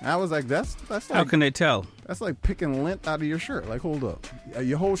 I was like, that's like, how can they tell? That's like picking lint out of your shirt. Like, hold up.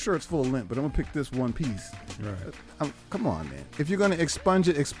 Your whole shirt's full of lint, but I'm going to pick this one piece. Right. Come on, man. If you're going to expunge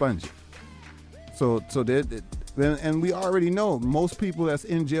it, expunge it. So and we already know most people that's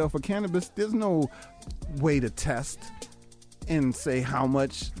in jail for cannabis, there's no way to test and say how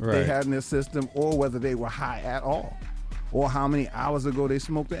much they had in their system or whether they were high at all or how many hours ago they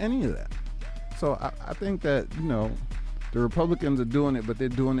smoked or any of that. So I think that, the Republicans are doing it, but they're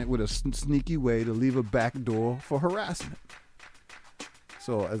doing it with a sneaky way to leave a back door for harassment.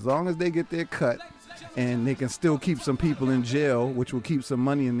 So as long as they get their cut and they can still keep some people in jail, which will keep some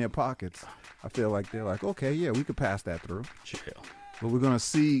money in their pockets, I feel like they're like, okay, yeah, we could pass that through. Jail. But we're going to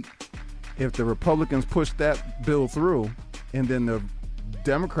see if the Republicans push that bill through and then the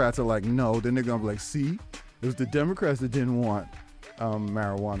Democrats are like, no, then they're going to be like, see, it was the Democrats that didn't want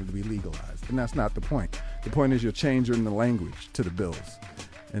marijuana to be legalized. And that's not the point. The point is you're changing the language to the bills.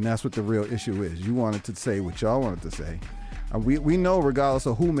 And that's what the real issue is. You wanted to say what y'all wanted to say. We know regardless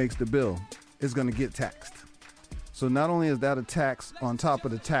of who makes the bill, it's going to get taxed. So not only is that a tax on top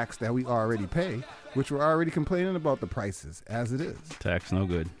of the tax that we already pay, which we're already complaining about the prices as it is. Tax no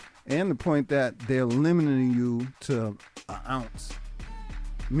good. And the point that they're limiting you to an ounce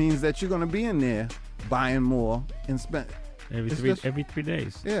means that you're going to be in there buying more and spend every 3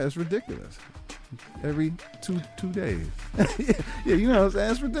 days. Yeah, it's ridiculous. Every two days. Yeah, you know what I'm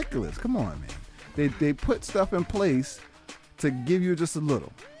saying? It's ridiculous. Come on, man. They put stuff in place to give you just a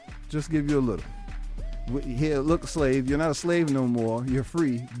little. Just give you a little. Here, look, slave, you're not a slave no more. You're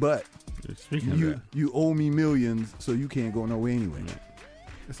free, but you owe me millions, so you can't go nowhere anyway. Right.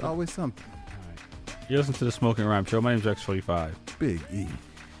 It's always something. All right. You listen to the Smoking Rhyme Show. My name's Rex45. Big E.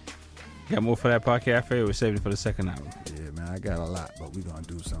 Got more for that podcast cafe? We're saving it for the second hour. Yeah, man, I got a lot, but we're going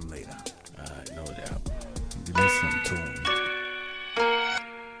to do something later. All right, no doubt. Give me some tune.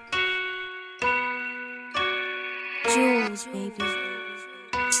 Jules, baby.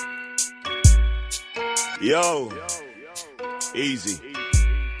 Yo, easy.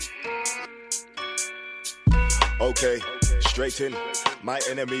 Okay, straight in. My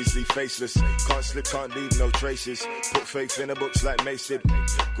enemies leave faceless. Can't slip, can't leave no traces. Put faith in the books like Mace did.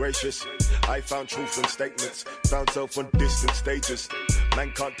 Gracious, I found truth in statements. Found self on distant stages.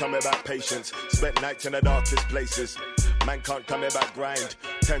 Man can't tell me about patience. Spent nights in the darkest places. Man can't tell me about grind.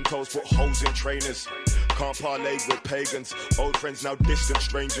 10 toes put holes in trainers. Can't parlay with pagans. Old friends now distant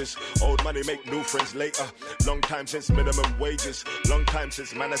strangers. Old money make new friends later. Long time since minimum wages. Long time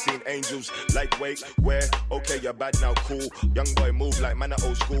since man I seen angels. Like wait, where? Okay, you're bad now, cool. Young boy move like man at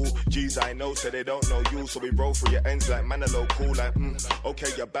old school. G's I know, say they don't know you. So we roll through your ends like man a low cool. Like okay,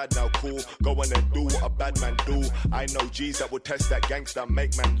 you're bad now, cool. Go on and do what a bad man do. I know G's that will test that gangster.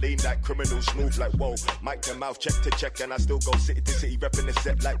 Make man lean like criminal smooth like whoa. Mic to mouth, check to check. And I still go city to city repping the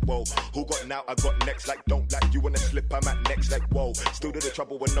set like whoa. Who got now? I got next like don't like you wanna slip. I'm at next like whoa. Still do the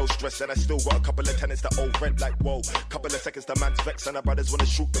trouble with no stress. And I still got a couple of tenants that owe rent like whoa. Couple of seconds the man's vex. And our brothers wanna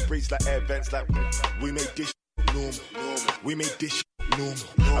shoot the breeze like air vents like we made this normal. We made this normal.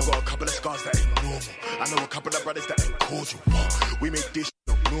 I got a couple of scars that ain't normal. I know a couple of brothers that ain't cordial. We made this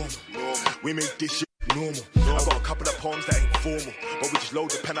normal. We made this shit normal. I got a couple of poems that ain't formal, but we just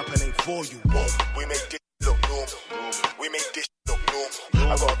load the pen up and ain't for you. We made this look normal. We made this look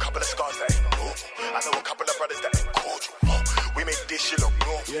normal. I got a couple of scars that ain't normal. I know a couple of brothers that ain't cordial. We made this shit look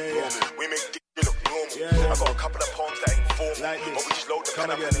normal. We made this shit look normal. I got a couple of poems that ain't formal, like but we just load the pen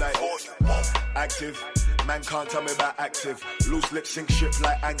up and ain't for you. Active. Man can't tell me about active. Loose lips sink ship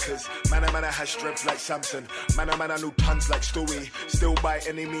like anchors. Man has strength like Samson. Man knew tons like Stewie. Still by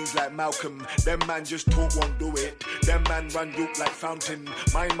any means like Malcolm. Them man just talk, won't do it. Them man run root like fountain.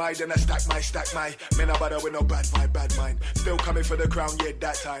 My then I stack my. Men are better with no bad mind. Still coming for the crown, yeah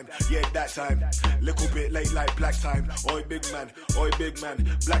that time. Little bit late like black time. Oi big man.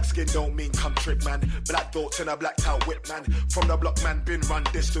 Black skin don't mean come trick man. Black thoughts in a blacked out whip man. From the block man been run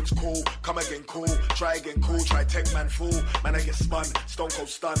distance cool. Come again cool. Try again cool, try take man fool. Man I get spun, stone cold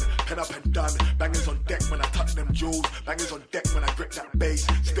stun. Pen up and done. Bangers on deck when I touch them jewels. Bangers on deck when I grip that bass.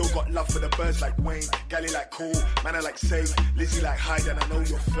 Still got love for the birds like Wayne. Gally like cool, man I like safe. Lizzie like hide and I know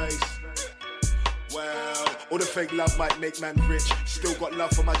your face. Well, all the fake love might make man rich. Still got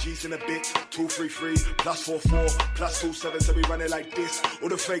love for my G's in a bit. 233 plus 44 plus 27, so we run it like this. All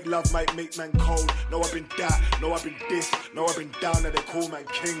the fake love might make man cold. No, I've been that, no, I've been this. No, I've been down and they call man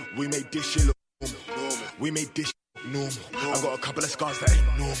king. We made this shit look normal. We made this shit normal. I got a couple of scars that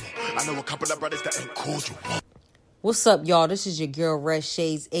ain't normal. I know a couple of brothers that ain't cordial. What's up, y'all? This is your girl, Red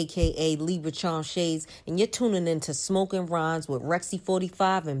Shades, a.k.a. Libra Charm Shades, and you're tuning into Smoking Rhymes with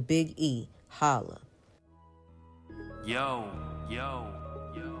Rexy45 and Big E. Holla. Yo.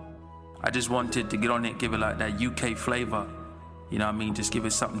 I just wanted to get on it, give it like that UK flavor. You know what I mean? Just give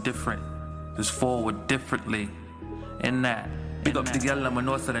it something different. Just forward differently. In that. Big up the girl I'm a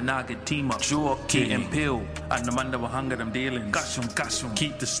north of the Naga team up. Sure, Key and Pill. And the man that will hunger them dealing. Cash 'em.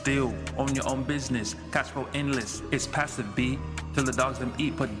 Keep the steel. Own your own business. Cash flow endless. It's passive B. Till the dogs them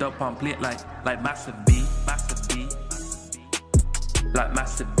eat. Put dope on plate like massive B. Like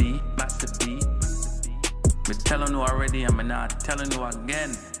massive B. Me telling you already, I'm not telling you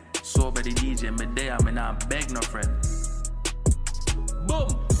again. So by the DJ, me day, I'm not beg no friend. Boom!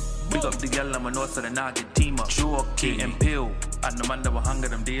 Big up the girl, I'm a north of the Naga team up. Sure, Key and Pill. And the man that will hunger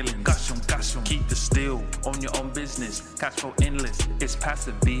them dealing. Cash 'em. Keep the steel. Own your own business. Cash flow endless. It's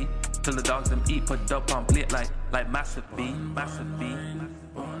passive B. Till the dogs them eat. Put dope on plate like massive B. Massive B.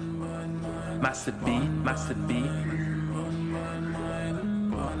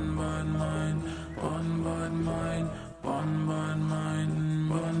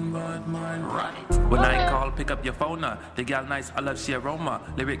 When I call, pick up your phone. The gal nice, I love she aroma.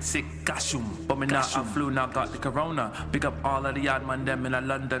 Lyric sick, gashum. But me now I flew, now got the corona. Pick up all of the yard man them in a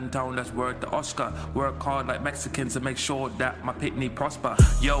London town. That's word to Oscar. Work hard like Mexicans to make sure that my pitney prosper.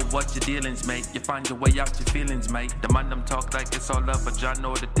 Yo, what your dealings, mate? You find your way out your feelings, mate. The man them talk like it's all love, but John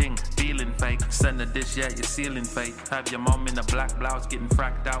know the thing. Feeling fake. Send a dish, yeah, you're sealing fake. Have your mom in a black blouse getting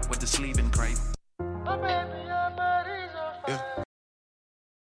fracked out with the sleeving crate.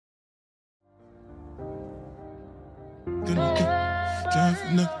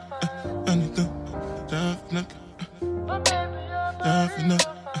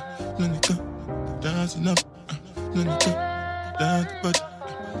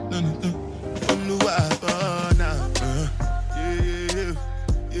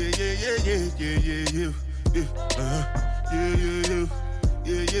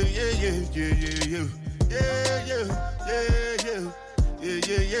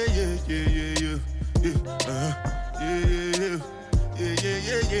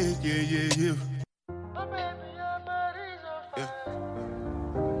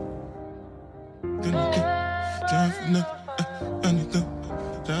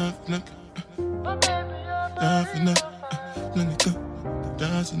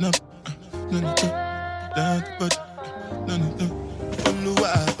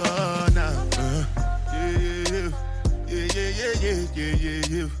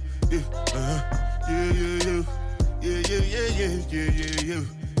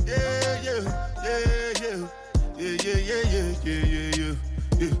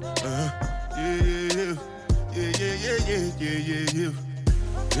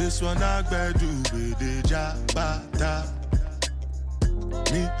 This one I better do with the jabata.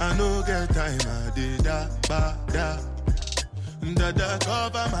 Me, I no get time, I did that, da. Dada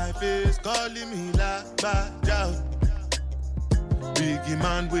cover my face, calling me la ba jow. Biggie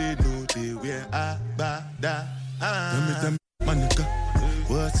man, we know they wear a ba da. Tell me, my nigga,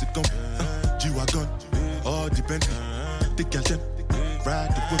 what's it gon' G-Wagon, all the Bentley, the girl them,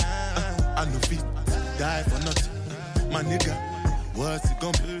 ride the whip, I no feet, die for nothing. My nigga, what's it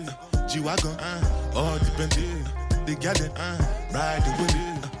gon' be? G-Wagon, all the Bentley, the girl them, ride the whip,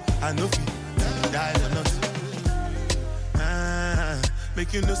 I no feet, die for nothing.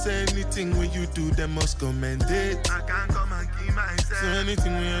 Make you no say anything when you do, they must commend it. I can't come and keep myself. So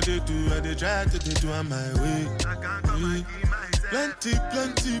anything when you do, I they try to do on my way. I can't come and keep myself.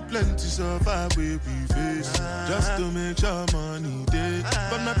 Plenty so far we face. Just to make sure money day.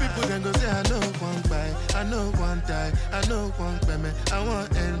 But my people then go say, I know one buy, I know one die, I know one payment. I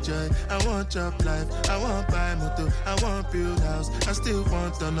want enjoy, I want job life, I want buy motor, I want build house, I still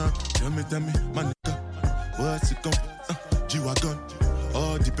want to know. Tell me, my nigga, what's it gon' G-Wagon,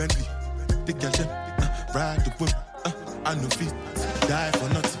 all the Bentley, the girl them, ride the whip, I no feet, die for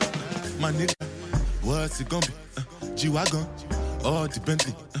nothing. My nigga, what's it gon' be? G-Wagon, all the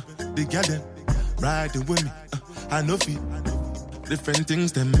Bentley, the girl them, ride the with me, I no feet. Different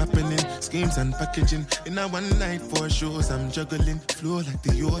things them happening, schemes and packaging. In a one night for shows I'm juggling. Flow like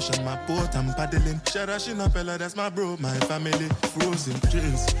the ocean, my boat I'm paddling. Sharashina Pella, that's my bro, my family. Frozen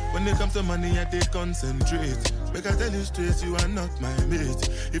dreams. When it comes to money, I they concentrate. Make I tell you straight, you are not my mate.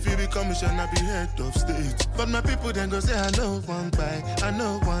 If you become a shall I be head of state. But my people then go say, I know one buy, I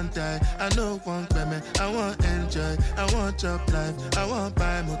know one die, I know one payment. I want enjoy, I want job life, I want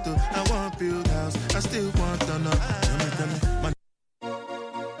buy motor, I want build house, I still want to know. Tell me, my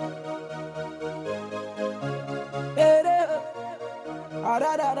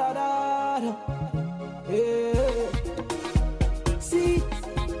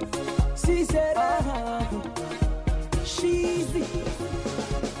She said, she's the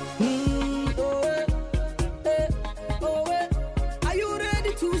are you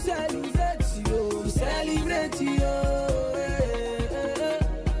ready to celebrate you? Celebrate you.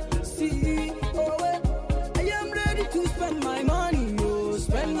 See, I am ready to spend my money, yo.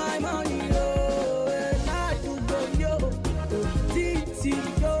 Spend my money, yo. I do go, yo. Titi,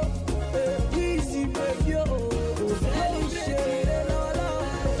 yo. Easy, baby, yo.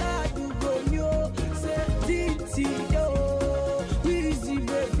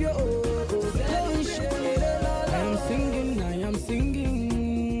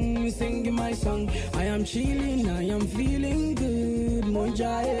 I am chilling, I am feeling good.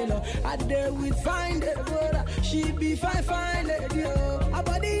 Monjaelo, I dare with find it, but she be fine, lady. Her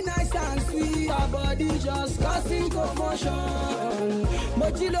body nice and sweet, her body just causing commotion.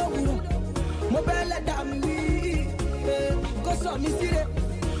 Mojilo, mobile damn me, go so me see it,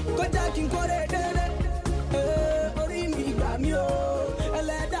 go jacking for it, ori mi bamio,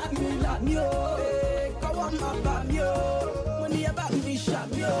 let that me let me, go on my bamio, money about me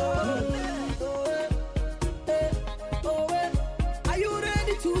shamio.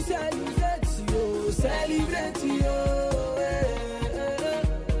 To celebrate you, celebrate you.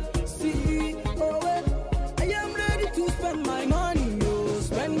 See, I am ready to spend my money, yo.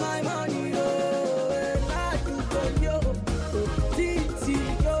 Spend my money, yo. I do go, yo. Titi,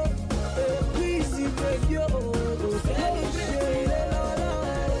 yo. Easy, baby, yo. Celebrate,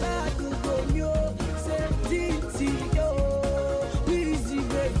 I do go, yo. Say, Titi, yo. Easy,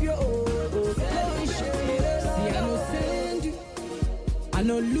 baby, yo. Celebrate. See, I know send you. I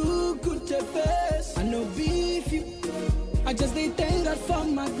no look good to face, I no beef you. I just they thank God for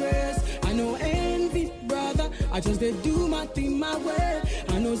my grace. I no envy, brother. I just they do my thing my way.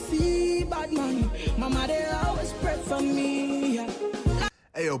 I no see bad man. Mama they always pray for me.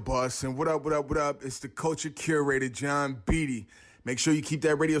 Hey yo, Boston, what up? It's the culture curator, John Beatty. Make sure you keep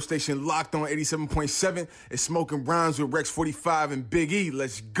that radio station locked on 87.7. It's Smoking Rhymes with Rex 45 and Big E.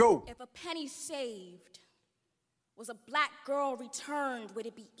 Let's go. If a penny saved was a black girl returned, would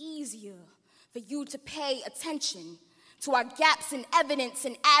it be easier for you to pay attention to our gaps in evidence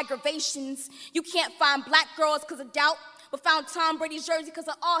and aggravations? You can't find black girls because of doubt, but found Tom Brady's jersey because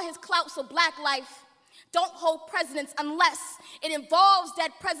of all his clout. So black life don't hold presidents unless it involves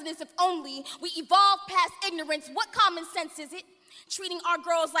dead presidents. If only we evolve past ignorance. What common sense is it Treating our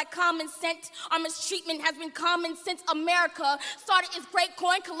girls like common sense. Our mistreatment has been common since America started its great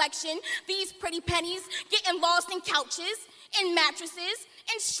coin collection. These pretty pennies getting lost in couches, in mattresses,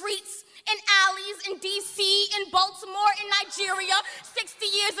 in streets, in alleys, in D.C., in Baltimore, in Nigeria, 60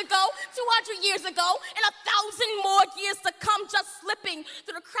 years ago, 200 years ago, and 1,000 more years to come, just slipping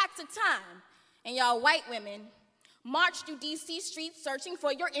through the cracks of time. And y'all white women marched through D.C. streets searching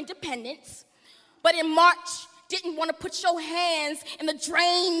for your independence, but in March, didn't want to put your hands in the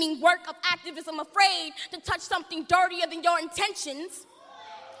draining work of activism, afraid to touch something dirtier than your intentions.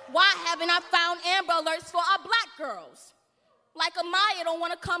 Why haven't I found Amber Alerts for our black girls? Like Amaya don't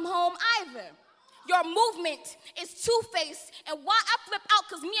want to come home either. Your movement is two-faced, and why I flip out,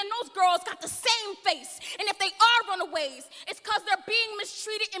 because me and those girls got the same face. And if they are runaways, it's because they're being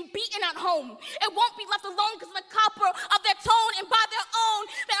mistreated and beaten at home. It won't be left alone because of the copper of their tone, and by their own,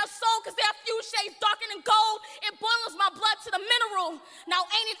 they are sold because they are few shades darker than gold. It boils my blood to the mineral. Now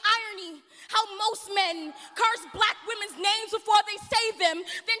ain't it irony how most men curse black women's names before they say them,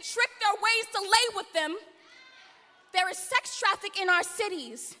 then trick their ways to lay with them? There is sex traffic in our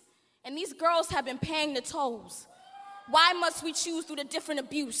cities, and these girls have been paying the tolls. Why must we choose through the different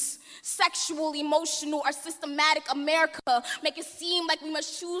abuse? Sexual, emotional, or systematic America make it seem like we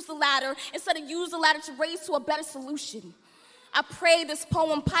must choose the latter instead of use the latter to raise to a better solution. I pray this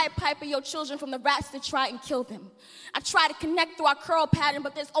poem pipe your children from the rats that try and kill them. I try to connect through our curl pattern,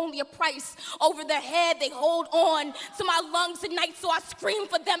 but there's only a price. Over their head, they hold on to my lungs at night, so I scream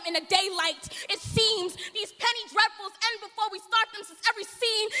for them in the daylight. It seems these penny dreadfuls end before we start them, since every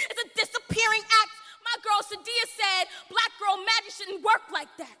scene is a disappearing act. My girl Sadia said, black girl magic shouldn't work like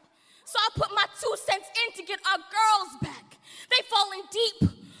that. So I put my 2 cents in to get our girls back. They falling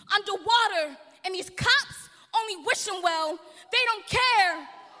deep, underwater, and these cops only wishing well. They don't care.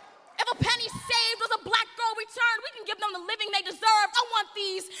 If a penny saved or a black girl returned, we can give them the living they deserve. I want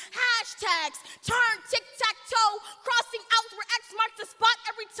these hashtags, turn tic-tac-toe, crossing out where X marks the spot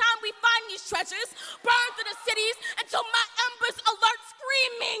every time we find these treasures. Burn through the cities until my embers alert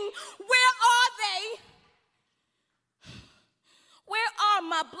screaming, where are they? Where are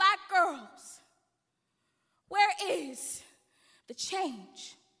my black girls? Where is the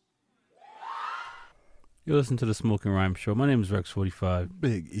change? You listen to the Smoking Rhyme Show. My name is Rex45.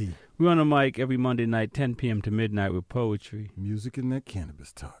 Big E. We're on the mic every Monday night, 10 p.m. to midnight with poetry. Music and that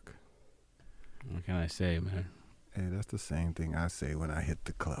cannabis talk. What can I say, man? Hey, that's the same thing I say when I hit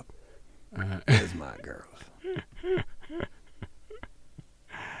the club. There's my girls.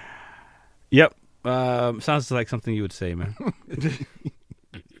 Yep. Sounds like something you would say, man.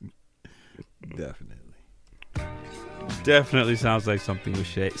 Definitely. Definitely sounds like something you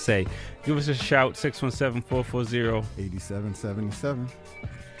would say. Give us a shout, 617-440-8777.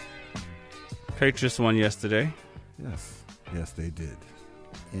 Patriots won yesterday. Yes, they did.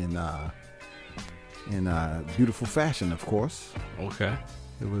 In beautiful fashion, of course. Okay.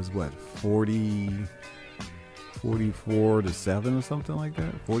 It was what, 44-7 or something like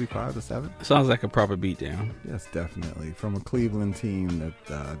that? 45-7? Sounds like a proper beatdown. Yes, definitely. From a Cleveland team that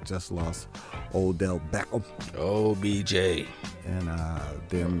just lost Odell Beckham. OBJ. And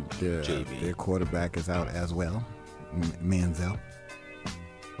their quarterback is out as well, Manziel.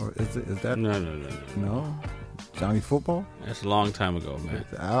 Or is that? No? Johnny Football? That's a long time ago, man.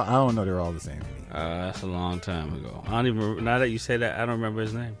 I don't know. They're all the same to me. That's a long time ago. I don't even. Now that you say that, I don't remember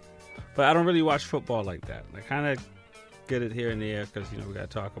his name. But I don't really watch football like that. I kind of get it here and there because, we got to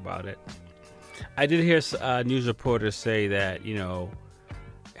talk about it. I did hear news reporters say that,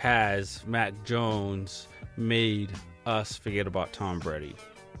 has Mac Jones made us forget about Tom Brady?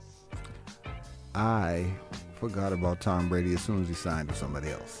 I forgot about Tom Brady as soon as he signed with somebody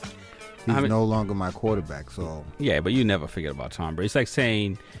else. He's no longer my quarterback, so... Yeah, but you never forget about Tom Brady. It's like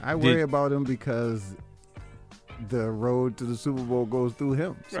saying... I worry about him because... the road to the Super Bowl goes through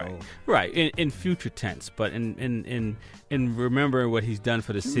him. So. Right. In future tense, but in remembering what he's done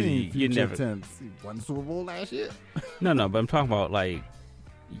for the city, you never. Tense. He won the Super Bowl last year. No, but I'm talking about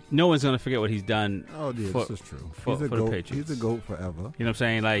no one's gonna forget what he's done. Oh, yeah, this is true. For the Patriots. He's a GOAT forever. You know what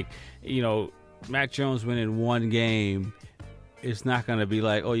I'm saying? Mac Jones winning one game, it's not gonna be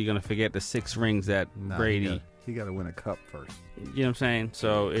like, oh, you're gonna forget the 6 rings that Brady. He got to win a cup first. You know what I'm saying?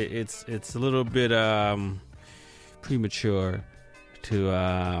 So it's a little bit premature to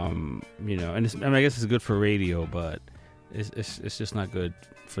and I guess it's good for radio, but it's just not good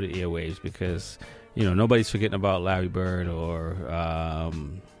for the airwaves because nobody's forgetting about Larry Bird or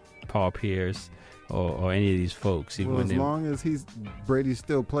Paul Pierce or any of these folks. Even as long as Brady's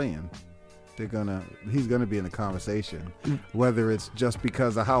still playing, he's gonna be in the conversation, whether it's just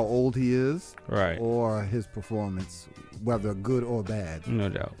because of how old he is, right, or his performance, whether good or bad. No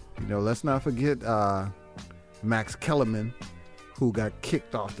doubt. Let's not forget Max Kellerman, who got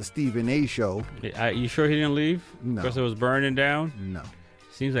kicked off the Stephen A. show. You sure he didn't leave? No. Because it was burning down? No.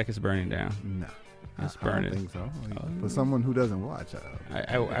 Seems like it's burning down. No. It's burning. I don't think so. For someone who doesn't watch.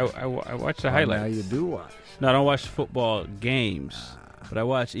 I watch the highlights. Now you do watch. No, I don't watch football games, but I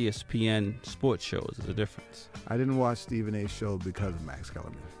watch ESPN sports shows. There's a difference. I didn't watch Stephen A.'s show because of Max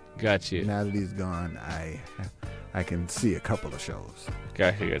Kellerman. Got you. Now that he's gone, I can see a couple of shows.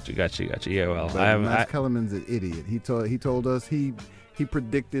 Got you. Yeah, well, Max Kellerman's an idiot. He told us he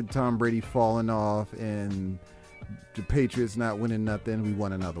predicted Tom Brady falling off and the Patriots not winning nothing. We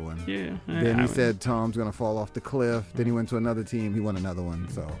won another one. Yeah. Then he said Tom's gonna fall off the cliff. Then he went to another team. He won another one.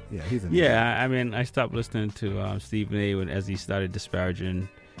 So yeah, he's an idiot. I mean, I stopped listening to Stephen A. as he started disparaging.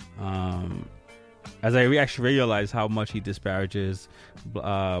 As I actually realized how much he disparages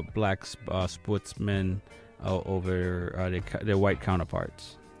black sportsmen over their white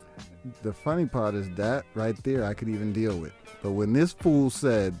counterparts. The funny part is that right there I could even deal with. But when this fool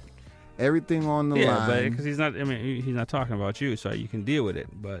said everything on the line. Yeah, but because he's not not talking about you, so you can deal with it.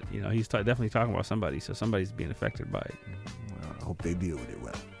 But he's definitely talking about somebody, so somebody's being affected by it. Well, I hope they deal with it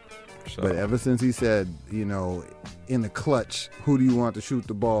well. So. But ever since he said, in the clutch, who do you want to shoot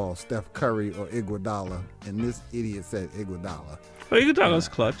the ball, Steph Curry or Iguodala? And this idiot said Iguodala. Well, Iguodala's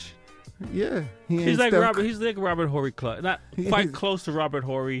clutch. Yeah, he's like Robert. He's like Robert Horry clutch. Not quite close to Robert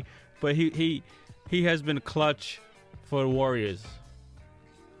Horry, but he has been clutch for the Warriors.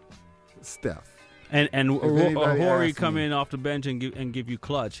 Steph. And Horry come in off the bench and give you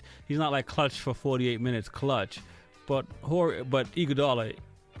clutch. He's not like clutch for 48 minutes clutch, but Iguodala,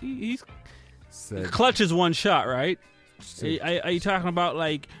 he's clutch is one shot, right? Are you talking about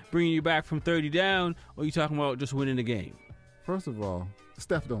like bringing you back from 30 down, or are you talking about just winning the game? First of all,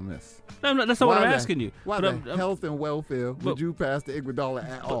 Steph don't miss. No, that's not what I'm asking you. Why health and welfare would you pass to Iguodala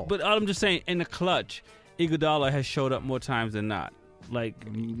at all? But I'm just saying, in the clutch, Iguodala has showed up more times than not.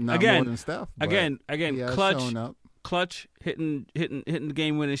 Like not again, more than Steph. Again, clutch hitting the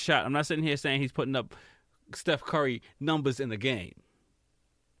game winning shot. I'm not sitting here saying he's putting up Steph Curry numbers in the game,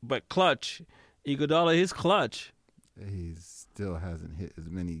 but clutch, Iguodala is clutch. He still hasn't hit as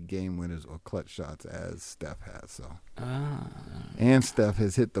many game winners or clutch shots as Steph has. So, and Steph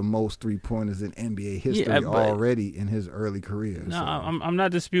has hit the most 3-pointers in NBA history already in his early career. No, so. I'm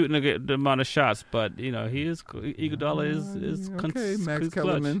not disputing the amount of shots, but he is Iguodala is okay. Max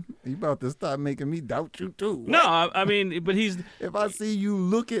Kellerman, you about to start making me doubt you too. No, I mean, but he's. If I see you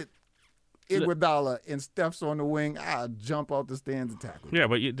look at Iguodala and Steph's on the wing, I'll jump out the stands and tackle. Yeah,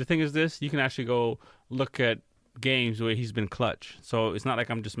 but the thing is this: you can actually go look at games where he's been clutch, so it's not like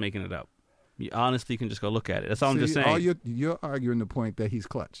I'm just making it up. You honestly can just go look at it. That's all I'm just saying. You're arguing the point that he's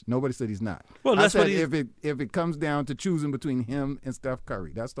clutch. Nobody said he's not. Well, that's what if it comes down to choosing between him and Steph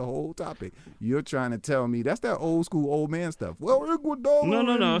Curry, that's the whole topic. You're trying to tell me that's that old school old man stuff. Well, Iguodala.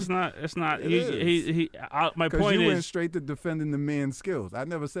 No, it's not. It's not. My point you is, went straight to defending the man's skills. I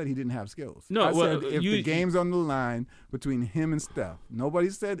never said he didn't have skills. No, I said if the game's on the line between him and Steph, nobody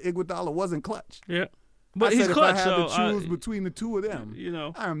said Iguodala wasn't clutch. Yeah. But I he's said clutch, if I had so to choose between the two of them,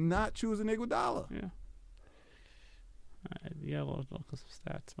 I am not choosing Iguodala. Yeah. Yeah, well, look at some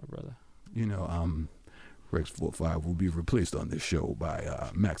stats, my brother. Rex 45 will be replaced on this show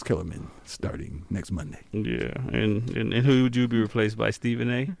by Max Kellerman starting next Monday. Yeah, and who would you be replaced by, Stephen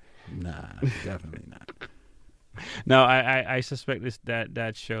A? Nah, definitely not. No, I suspect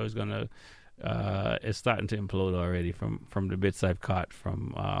that show is gonna it's starting to implode already from the bits I've caught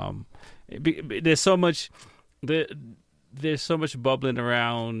from. There's so much bubbling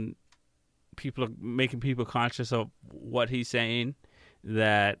around. People are making people conscious of what he's saying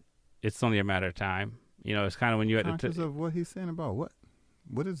that it's only a matter of time. It's kind of when you're conscious of what he's saying about what?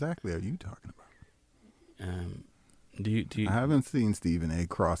 What exactly are you talking about? Do you? I haven't seen Stephen A.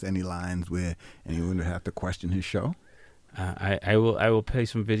 cross any lines where anyone would have to question his show. I will play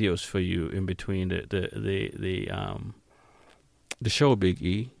some videos for you in between the show Big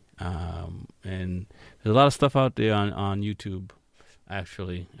E. And there's a lot of stuff out there on YouTube,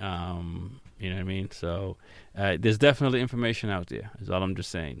 actually. You know what I mean? So there's definitely information out there, is all I'm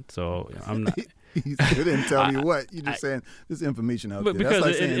just saying. So I'm not. You didn't tell me what. You're just saying there's information out there. That's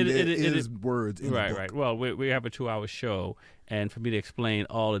like saying there is words in the book. Right. Well, we have a 2-hour show, and for me to explain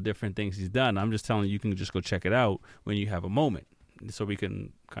all the different things he's done, I'm just telling you can just go check it out when you have a moment, so we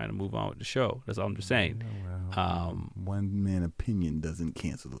can kind of move on with the show. That's all I'm just saying. One man opinion doesn't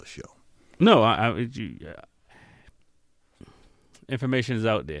cancel the show. No, information is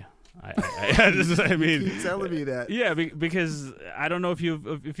out there. I mean, keep telling me that. Yeah, because I don't know if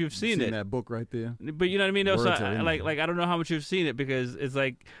you've seen it. That book right there. But you know what I mean. Words So are like I don't know how much you've seen it, because it's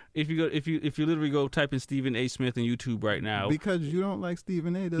like if you literally go type in Stephen A. Smith on YouTube right now. Because you don't like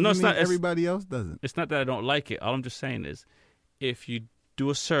Stephen A. doesn't No, it's mean not. Everybody else doesn't. It's not that I don't like it. All I'm just saying is, if you do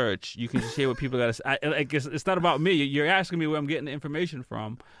a search, you can just hear what people got to say. It's not about me. You're asking me where I'm getting the information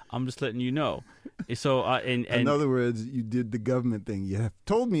from. I'm just letting you know. So, in other words, you did the government thing. You have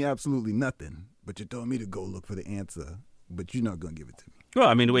told me absolutely nothing, but you told me to go look for the answer. But you're not going to give it to me. Well,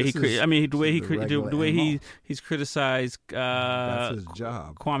 I mean, the way he's criticized. That's his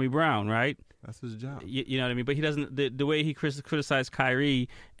job. Kwame Brown, right? That's his job. You know what I mean? But he doesn't. The way he criticized Kyrie,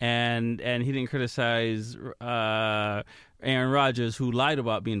 and he didn't criticize Aaron Rodgers, who lied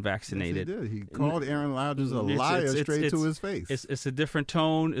about being vaccinated. Yes, he did. He called Aaron Rodgers a liar straight to his face. It's a different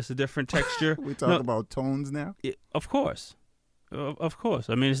tone. It's a different texture. We talk about tones now? Of course. Of course.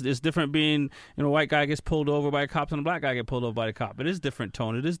 I mean, it's different being, a white guy gets pulled over by a cop and a black guy gets pulled over by a cop. It is different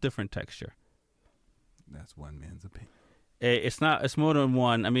tone. It is different texture. That's one man's opinion. It's not. It's more than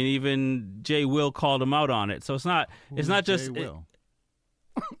one. I mean, even Jay Will called him out on it. So it's not. It's not just. Jay Will?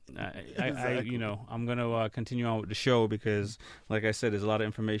 Exactly. I'm gonna continue on with the show because, like I said, there's a lot of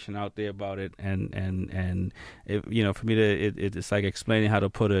information out there about it, and for me it's like explaining how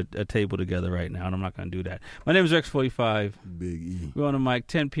to put a table together right now, and I'm not gonna do that. My name is Rex45. Big E. We're on the mic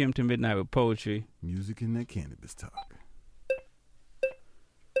 10 p.m. to midnight with poetry, music, and that cannabis talk.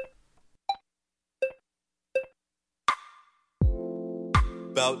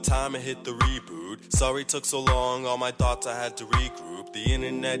 About time I hit the reboot. Sorry took so long, all my thoughts I had to regroup. The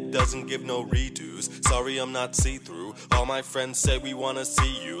internet doesn't give no redos. Sorry I'm not see-through. All my friends say we wanna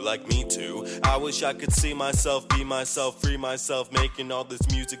see you, like me too. I wish I could see myself, be myself, free myself, making all this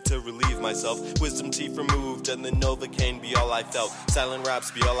music to relieve myself. Wisdom teeth removed and the Novocaine be all I felt. Silent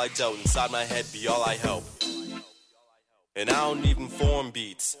raps be all I dealt, inside my head be all I help. And I don't even form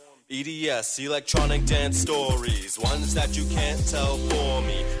beats. EDS, electronic dance stories. Ones that you can't tell for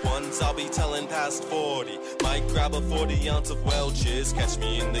me. Ones I'll be telling past 40. Might grab a 40 ounce of Welch's. Catch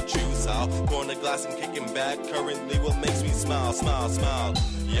me in the juice, I'll pour in a glass and kicking back. Currently what makes me smile, smile, smile.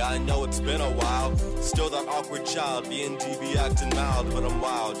 Yeah, I know it's been a while. Still that awkward child, being DB acting mild, but I'm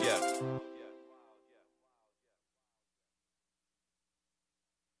wild, yeah.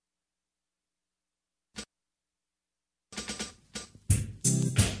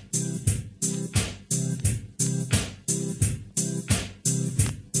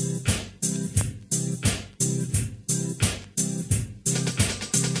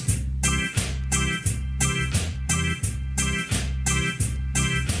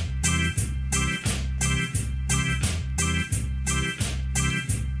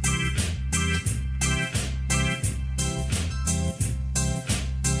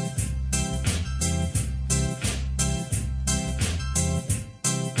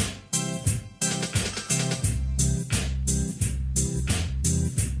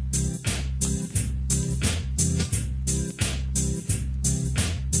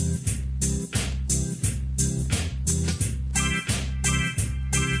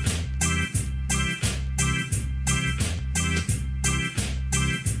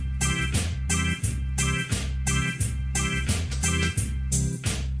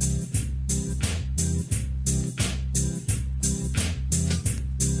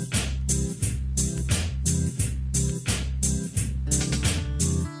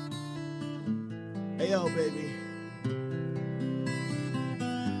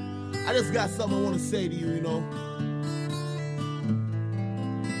 I just got something I want to say to you, you know.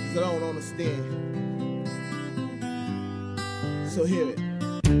 Because I don't understand. So hear it.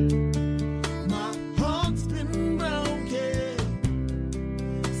 My heart's been broken,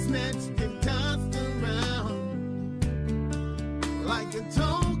 snatched and tossed around. Like a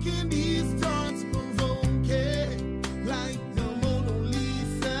token, these thoughts provoking. Like the Mona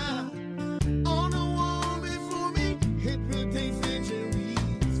Lisa on the wall before me. It will take centuries.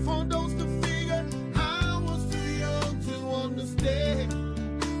 For those to figure, I was too young to understand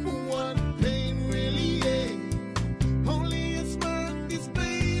what pain really is. Only a smile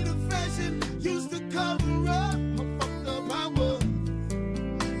displayed affection used to cover up how fucked up I was.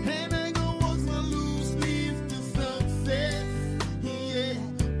 And anger was my loose leaf to success, yeah.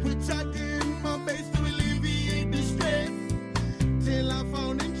 Which I did my best to alleviate distress. Till I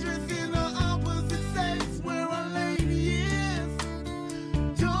found interest in the opposite sex, where I lay years.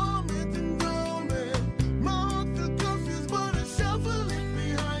 Torment and torment, my heart still confused, but I shuffle it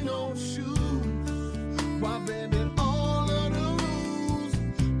behind old shoes. Why bending all of the rules?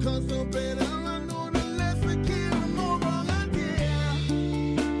 Cause the better I know, the less I care, the more wrong I dare.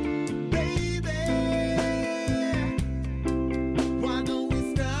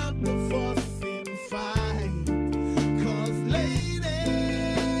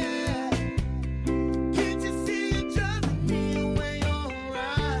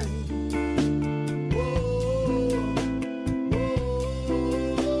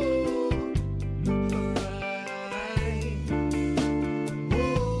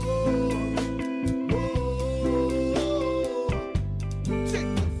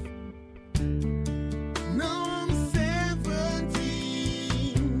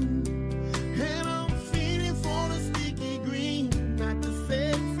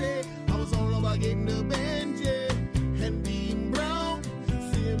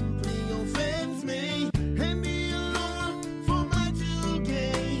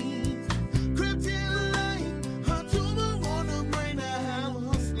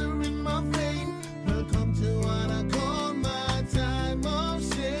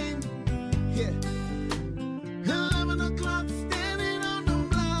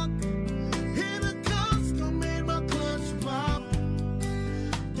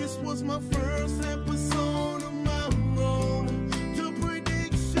 was my first episode of my own. To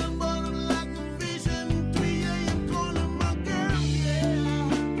prediction, but I'm like a vision. 3 a.m. calling my girl, yeah,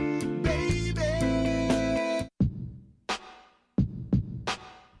 baby.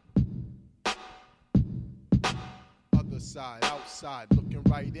 Other side, outside, looking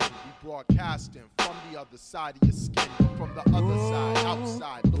right in. We broadcasting from the other side of your skin. From the other side,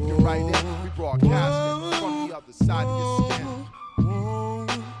 outside, looking right in. We broadcasting from the other side of your skin. From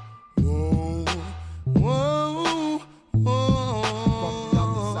the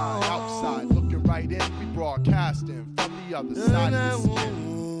other side, outside, looking right in. We broadcasting from the other side of your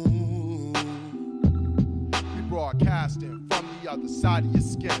skin. We broadcasting from the other side of your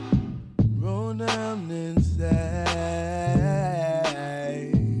skin. Roll down inside.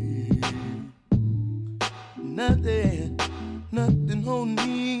 Nothing holding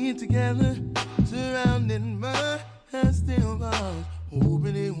me together. Surrounding my still bars.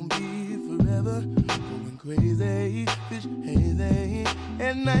 Hoping it won't be forever. Going crazy, fish hazy.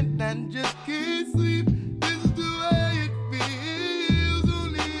 At night I just can't sleep. This is the way it feels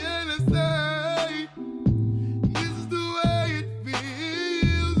on the other side. This is the way it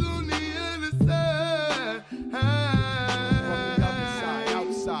feels on the other side. From the other side,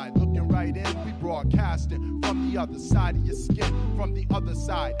 outside, looking right in. We broadcasting from the other side of your skin. From the other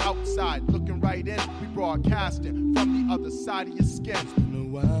side, outside, looking right in. We broadcasting from the other side of your skin. It's been a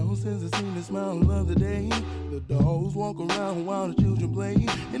while since I seen the smile of the day. The dogs walk around while the children play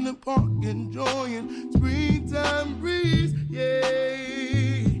in the park, enjoying springtime breeze.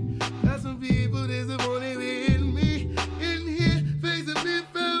 Yeah, got some people disappointed in me. In here, facing me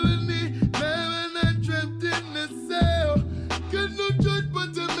felony. Now I'm not trapped in the cell. Got no choice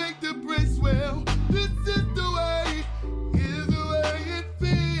but to make the place swell. This is the way, is the way it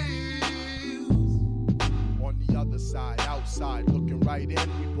feels. On the other side, outside, looking right in.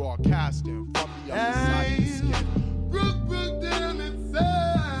 We broadcasting from the other side of your skin. Broke down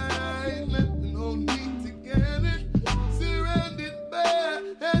inside. Nothing hold me together. Surrounded by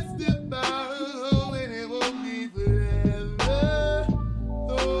a step out, and it won't be forever.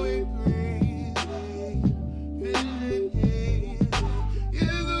 Oh, it's crazy.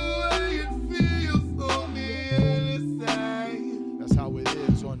 Is the way it feels on the other side. That's how it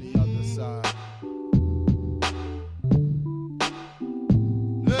is on the other side.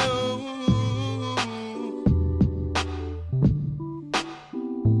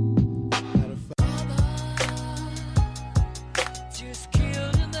 Just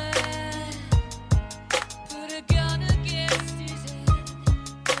killed a man, put a gun against his head,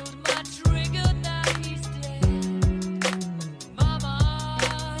 pulled my trigger, now he's dead. Mama,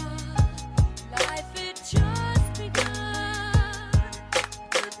 life had just begun,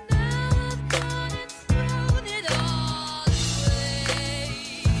 but now I've gone and thrown it all away.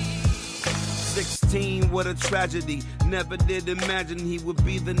 16, what a tragedy. Never did imagine he would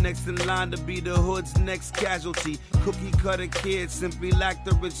be the next in line to be the hood's next casualty. Cookie cutter kid simply lacked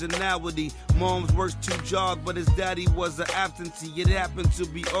originality. Mom's worked 2 jobs, but his daddy was an absentee. It happened to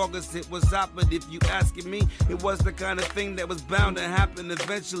be August, it was hot, but if you asking me, it was the kind of thing that was bound to happen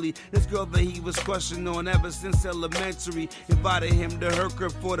eventually. This girl that he was crushing on ever since elementary invited him to her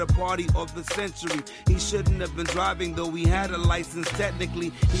crib for the party of the century. He shouldn't have been driving, though he had a license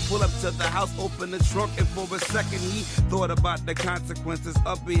technically. He pulled up to the house, opened the trunk, and for a second he thought about the consequences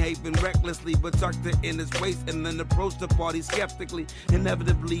of behaving recklessly, but tucked it in his waist and then approached the party skeptically.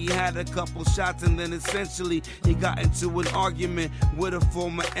 Inevitably, he had a couple shots and then essentially he got into an argument with a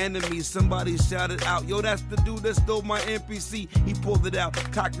former enemy. Somebody shouted out, "Yo, that's the dude that stole my MPC." He pulled it out,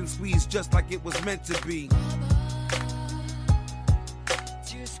 cocked and squeezed just like it was meant to be.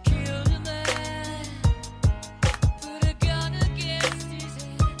 Just killed a man, put a gun against his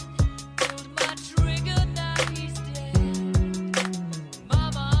head, pulled my trigger, now he's dead.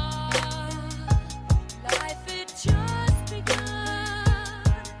 Mama, life had just begun,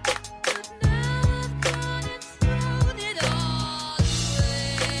 but now I've gone and thrown it all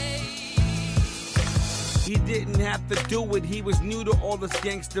away. He didn't have to do it, he was new to all this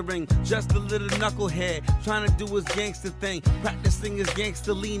gangstering. Just a little knucklehead, trying to do his gangster thing. Practicing his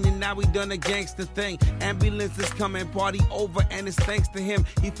gangster lean, and now he done a gangster thing. Ambulance is coming, party over, and it's thanks to him.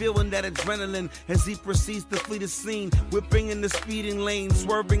 He feeling that adrenaline as he proceeds to flee the scene. Whipping in the speeding lane,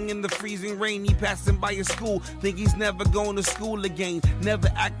 swerving in the freezing rain. He passing by his school, think he's never going to school again. Never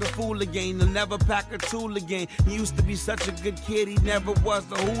act a fool again, he'll never pack a tool again. He used to be such a good kid, he never was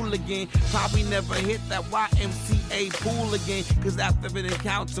a hooligan. Probably never hit that wild YMCA pool again. Cause after an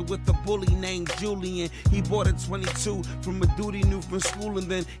encounter with a bully named Julian, he bought a 22 from a dude he knew from school, and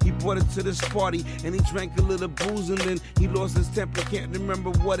then he brought it to this party and he drank a little booze, and then he lost his temper, can't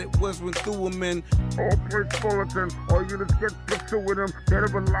remember what it was when threw him in. All place bulletin, all units get pursuing him, dead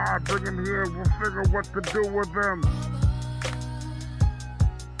or alive, bring him here, we'll figure what to do with them.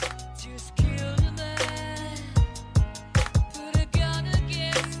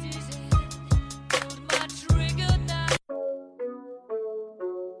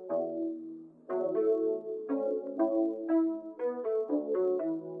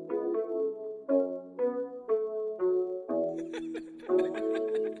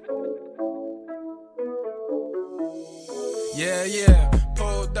 Yeah,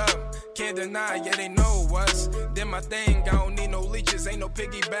 pulled up, can't deny, yeah, they know us. Did my thing, I don't need no leeches, ain't no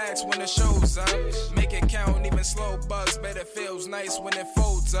piggybacks when the show's up. Make it count, even slow bucks, bet it feels nice when it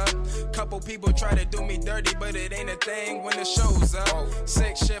folds up. Couple people try to do me dirty, but it ain't a thing when the show's up.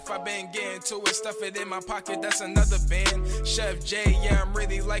 Sick shift, I been getting to it, stuff it in my pocket, that's another band. Chef J, yeah, I'm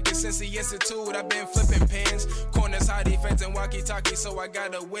really like it since the institute, I been flipping pins. Corners, high defense, and walkie-talkie, so I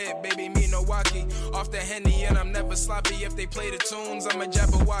got a whip, baby, me no walkie. Off the Henny, and I'm never sloppy, if they play the tunes, I'm a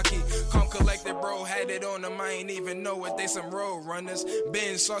Jabberwocky. Calm collected, bro, had it on them, I ain't even know it, they some road runners.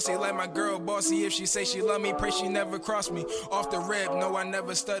 Been saucy like my girl bossy, if she say she love me, pray she never cross me. Off the rip, no, I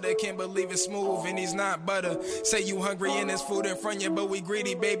never stutter, can't believe it's smooth, and he's not butter. Say you hungry and there's food in front of you, but we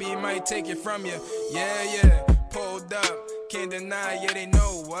greedy, baby, it might take it from you. Yeah, pulled up, can't deny, yeah, they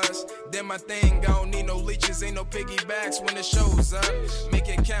know us. Did my thing, I don't need no leeches, ain't no piggybacks when the show's up. Make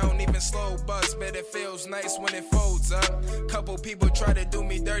it count, even slow bucks, bet it feels nice when it folds up. Couple people try to do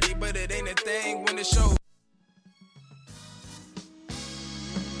me dirty, but it ain't a thing when the show's up.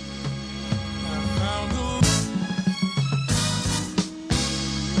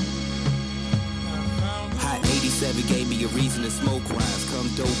 Hot 87 gave me a reason to smoke rhymes. Come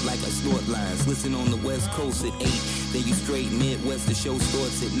dope like I snort lines. Listen on the West Coast at 8. Then you straight Midwest, the show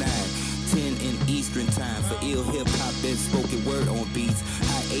starts at 9. 10 in Eastern time for ill hip-hop and spoken word on beats.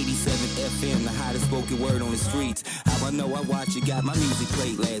 Hot 87 FM, the hottest spoken word on the streets. How I know I watched it, got my music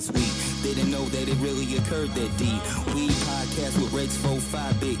played last week. Didn't know that it really occurred that deep. Weed podcast with Rex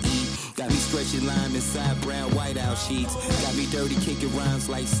 45 Big E. Got me stretching lime inside brown whiteout sheets. Got me dirty kicking rhymes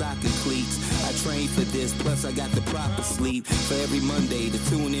like soccer cleats. I trained for this, plus I got the proper sleep. For every Monday to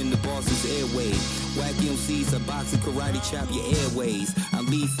tune in the boss's airway. Whack MCs, a box and karate chop your airways. I'm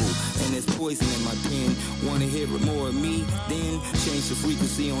lethal, and there's poison in my pen. Wanna hear more of me? Then change the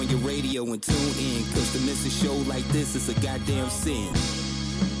frequency on your radio and tune in. Cause to miss a show like this is a goddamn sin.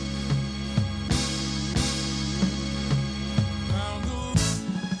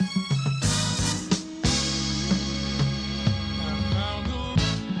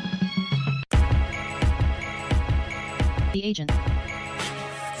 The agent.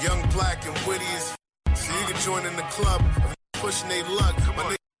 Young, black, and witty as so you can join in the club. Pushing they luck. My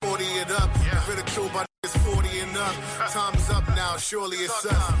niggas 40 it up. Ridiculed by niggas 40 and up. Time's up now, surely it's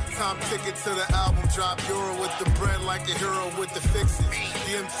us. Time ticket to the album drop. Euro with the bread like a hero with the fixes.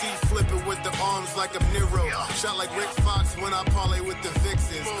 The MC flipping with the arms like a Nero. Shot like Rick Fox when I parlay with the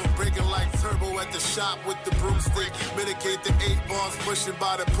Vixens. Breaking like Turbo at the shop with the broomstick. Mitigate the 8 balls pushing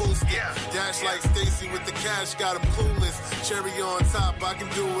by the pool stick. Dash like Stacy with the cash, got him clueless. Cherry on top, I can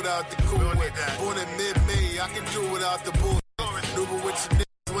do without the cool whip. Born in mid-May, I can do without the bullshit. Maneuver with your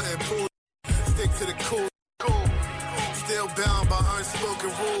niggas when it pulls. Stick to the cool. Still bound by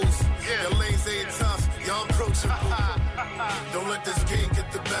unspoken rules. Your lanes ain't tough, y'all approachable. Don't let this game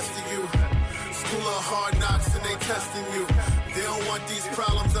get the best of you. School of hard knocks and they testing you. They don't want these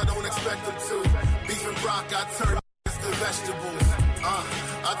problems, I don't expect them to. Beef and brock, I turn to vegetables.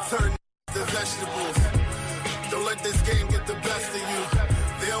 I turn to vegetables. Don't let this game get the best of you.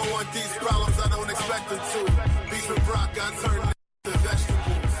 They don't want these problems, I don't expect them to. Beef and brock, I turn to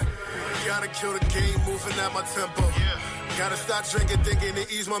vegetables. Gotta kill the game, moving at my tempo. Gotta stop drinking, thinking to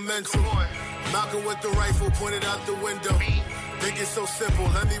ease my mental. Malcolm with the rifle pointed out the window. Think it's so simple,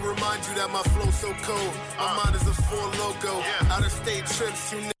 let me remind you that my flow's so cold. My mind is a full logo. Out of state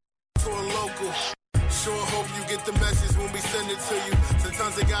trips, you to a local. Sure hope you get the message when we send it to you.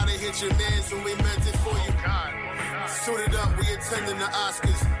 Sometimes they gotta hit your mans when we meant it for you. Suited up, we attending the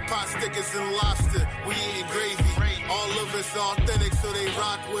Oscars. Pot stickers and lobster, we eating gravy. All of us authentic, so they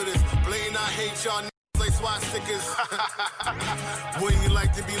rock with us. Blaine, I hate y'all like SWAT stickers. Wouldn't you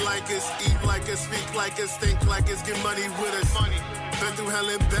like to be like us? Eat like us, speak like us, think like us, get money with us. Been through hell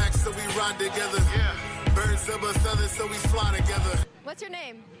and back, so we ride together. Birds of a feather, so we fly together. What's your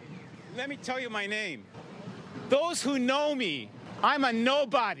name? Let me tell you my name. Those who know me, I'm a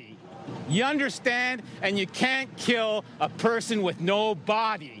nobody. You understand? And you can't kill a person with no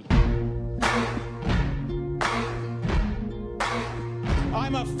body.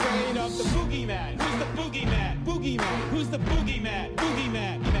 I'm afraid of the boogeyman. Who's the boogeyman? Boogeyman. Who's the boogeyman?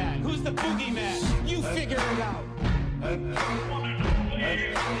 Boogeyman. Man. Who's the boogeyman? You figure it out.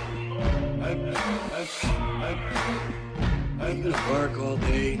 You gonna bark all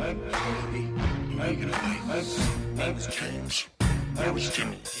day, baby. You gonna fight. Name is James. Now it's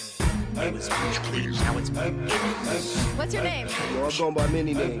Jimmy. Name is Bleach, please. Now it's What's your name? Yo, I'm going by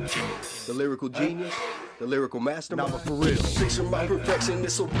many names. The lyrical genius, the lyrical mastermind. For real. Picture my perfection,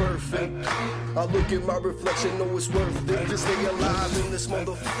 it's so perfect. I look at my reflection, know it's worth it. To stay alive in this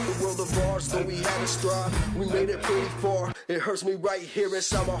motherfucking world of ours. Though we had to strive, we made it pretty far. It hurts me right here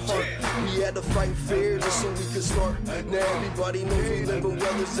inside my heart. We had to fight fear just so we could start. Now everybody knows we living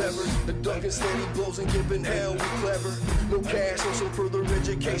well as ever. The ducking steady blows and giving hell, we clever. No cash, no some further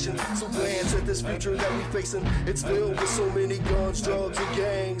education. So glance at this future that we facing. It's filled with so many guns, drugs, and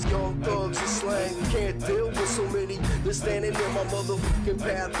gangs, young thugs and slang. Can't deal with so many. They're standing in my motherfucking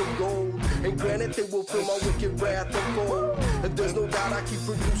path of gold. And granted, they will feel my wicked wrath unfold. And there's no doubt I keep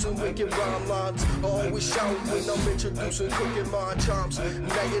producing wicked rhyme lines. I always shout when I'm introducing cooking my chops.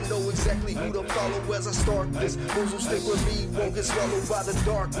 Now you know exactly who to follow as I start this. Those who stick with me won't get swallowed by the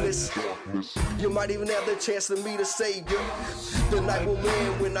darkness. You might even have the chance to meet a savior. The night will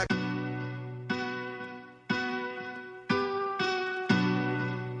end when I.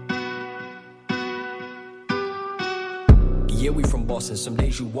 Yeah, we from Boston. Some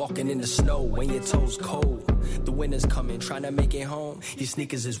days you walking in the snow when your toes cold. The winter's coming, trying to make it home. Your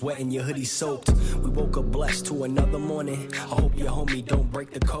sneakers is wet and your hoodie soaked. We woke up blessed to another morning. I hope your homie don't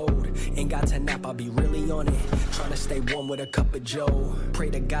break the code. Ain't got to nap, I'll be really on it. Trying to stay warm with a cup of joe. Pray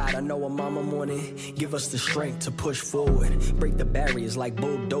to God, I know a mama morning. Give us the strength to push forward. Break the barriers like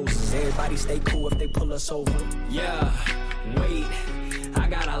bulldozers. Everybody stay cool if they pull us over. Yeah, wait, I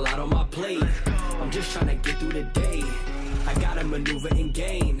got a lot on my plate. I'm just trying to get through the day. I gotta maneuver and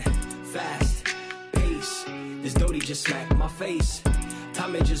gain. Fast pace. This Doty just smacked my face.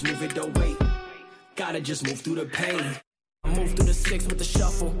 Time to just move it, don't wait. Gotta just move through the pain. I move through the six with the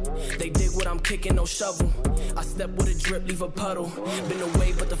shuffle. They dig what I'm kicking, no shovel. I step with a drip, leave a puddle. Been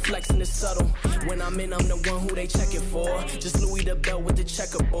away, but the flexing is subtle. When I'm in, I'm the one who they checking for. Just Louis the belt with the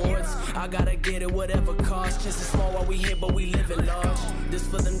checkerboards. I gotta get it, whatever cost. Just as small while we here, but we living large. This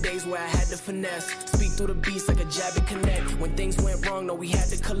for them days where I had to finesse. Speak through the beats like a jab and connect. When things went wrong, no, we had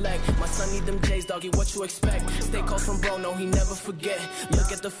to collect. My son need them J's, doggy, what you expect? Stay close from bro, no, he never forget.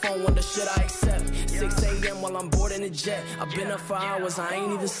 Look at the phone, wonder should I accept? 6 a.m. while I'm boarding the jet. I've been up for hours, I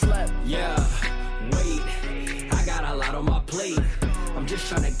ain't even slept. Yeah, wait, I got a lot on my plate. I'm just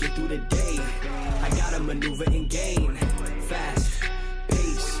trying to get through the day. I gotta maneuver and gain. Fast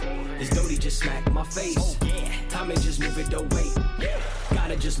pace. This Doty just smacked my face. Time to just move it, don't wait.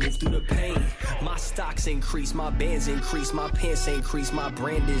 Gotta just move through the pain. My stocks increase, my bands increase, my pants increase, my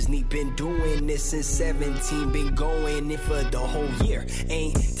brand is neat. Been doing this since 17, been going in for the whole year.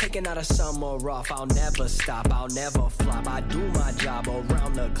 Ain't taking out a summer off, I'll never stop, I'll never flop. I do my job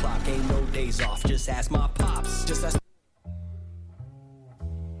around the clock, ain't no days off, just ask my pops. Just ask.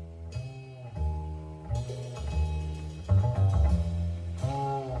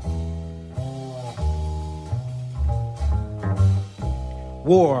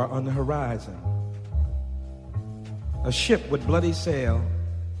 War on the horizon. A ship with bloody sail.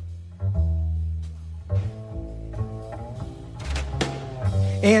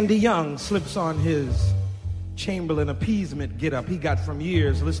 Andy Young slips on his Chamberlain appeasement get-up he got from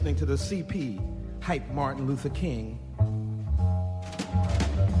years listening to the CP hype Martin Luther King.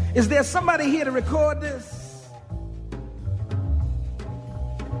 Is there somebody here to record this?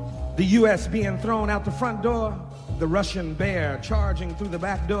 The U.S. being thrown out the front door. The Russian bear charging through the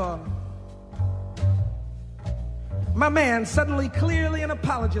back door. My man suddenly clearly an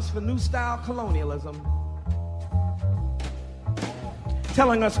apologist for new style colonialism,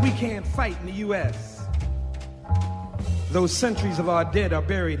 telling us we can't fight in the U.S. Those centuries of our dead are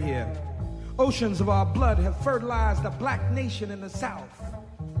buried here. Oceans of our blood have fertilized a black nation in the South.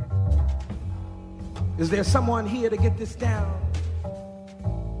 Is there someone here to get this down?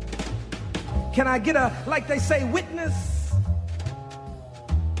 Can I get a, like they say, witness?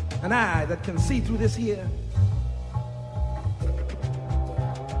 An eye that can see through this here?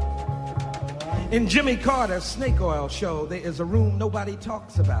 In Jimmy Carter's Snake Oil show, there is a room nobody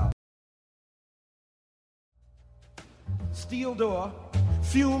talks about. Steel door,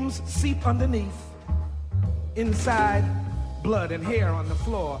 fumes seep underneath. Inside, blood and hair on the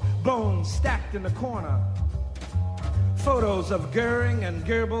floor, bones stacked in the corner. Photos of Goering and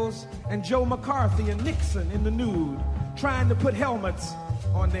Goebbels and Joe McCarthy and Nixon in the nude, trying to put helmets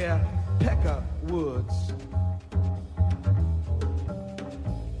on their pecker woods.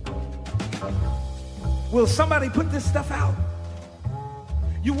 Will somebody put this stuff out?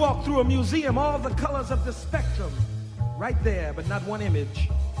 You walk through a museum, all the colors of the spectrum, right there, but not one image,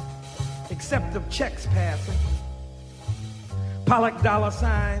 except of checks passing. Pollock dollar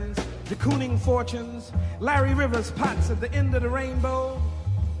signs, de Kooning fortunes, Larry Rivers pots at the end of the rainbow.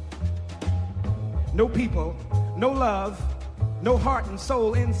 No people, no love, no heart and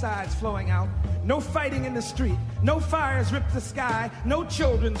soul insides flowing out, no fighting in the street, no fires rip the sky, no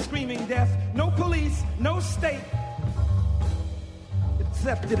children screaming death, no police, no state,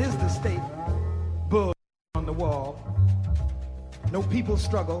 except it is the state. Bull on the wall. No people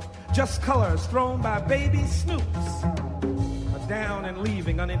struggle, just colors thrown by baby snoops, down and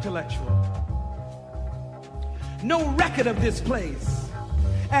leaving unintellectual. No record of this place.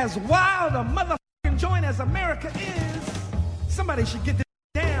 As wild a motherfucking joint as America is, somebody should get this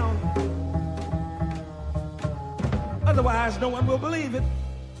down. Otherwise, no one will believe it.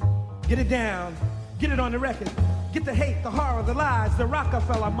 Get it down. Get it on the record. Get the hate, the horror, the lies, the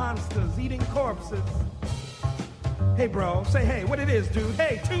Rockefeller monsters eating corpses. Hey, bro, say hey, what it is, dude?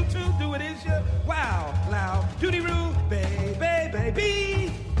 Hey, toot, do it is ya? Wow, loud, tooty-roo,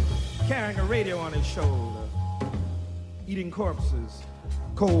 baby. Carrying a radio on his shoulder. Eating corpses,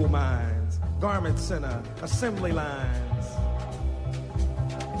 coal mines, garment center, assembly lines.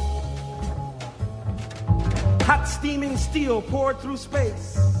 Hot steaming steel poured through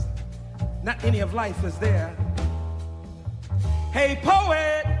space. Not any of life is there. Hey,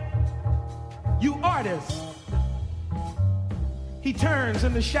 poet, you artist. He turns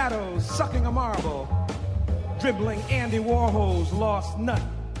in the shadows, sucking a marble, dribbling Andy Warhol's lost nut.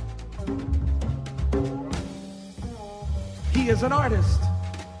 He is an artist.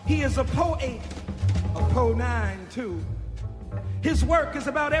 He is a poet, a po-9 too. His work is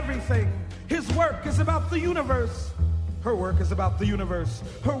about everything. His work is about the universe. Her work is about the universe.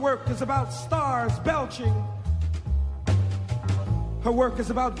 Her work is about stars belching. Her work is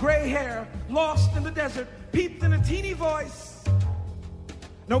about gray hair, lost in the desert, peeped in a teeny voice.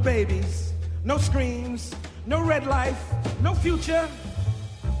 No babies, no screams, no red life, no future.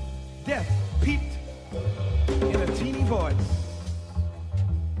 Death peeped in a teeny voice.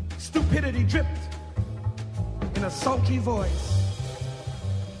 Stupidity dripped in a sultry voice.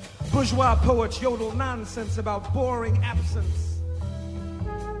 Bourgeois poets yodel nonsense about boring absence.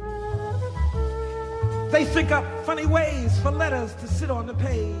 They think up funny ways for letters to sit on the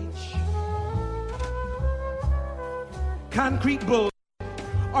page. Concrete bull.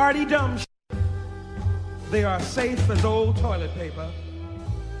 Arty dumb shit. They are safe as old toilet paper.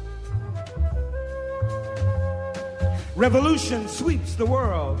 Revolution sweeps the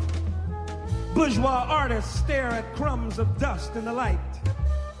world. Bourgeois artists stare at crumbs of dust in the light.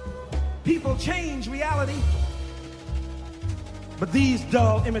 People change reality. But these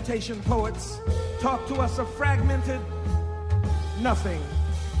dull imitation poets talk to us of fragmented nothingness.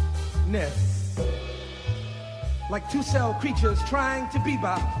 Like two-cell creatures trying to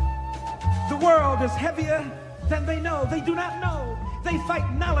bebop. The world is heavier than they know. They do not know. They fight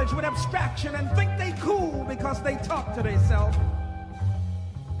knowledge with abstraction and think they cool because they talk to themselves.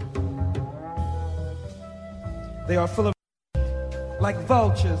 They are full of like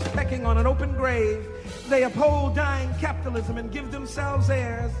vultures pecking on an open grave. They uphold dying capitalism and give themselves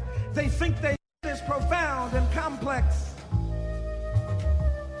airs. They think they is profound and complex.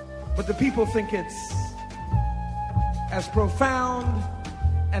 But the people think it's as profound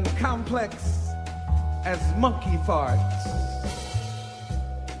and complex as monkey farts.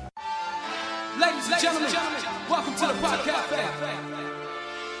 Ladies and gentlemen, welcome to the podcast.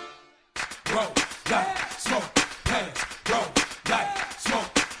 Roll, light, smoke, hands, roll, light,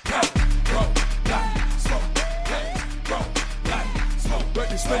 smoke, hands, roll, light, smoke, hands, roll, light, smoke. Break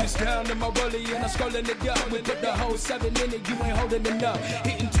the Spanish down in my rollie and I'm scrolling it up. We put the whole 7 in it, you ain't holding enough.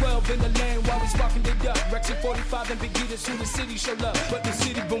 Hitting 12 in the lane while we sparking it up. Rex at 45 and Big E to soon the city show up. But the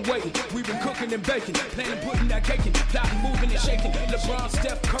city been waiting, we been cooking and baking, planning, putting that cake in, plotting, moving and shaking. LeBron,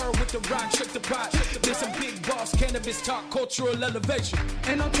 Steph Curry with the rock, shake the pot. There's some big boss cannabis talk, cultural elevation.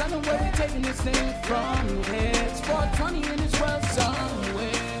 Ain't no telling where we taking this thing from here. It's 420 in this world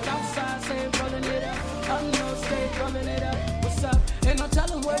somewhere. Outside, stay rolling it up. I know, stay rolling it up. What's up? Ain't no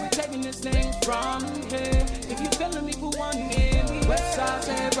telling where we taking this thing from here. If you feeling me, put one in me. West side,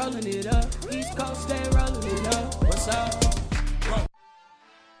 stay rolling it up. East Coast, stay rolling it up. What's up?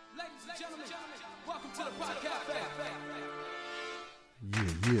 Ladies and gentlemen, welcome to the podcast.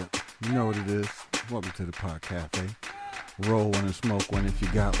 Yeah. You know what it is. Welcome to the Pod Cafe. roll one and smoke one if you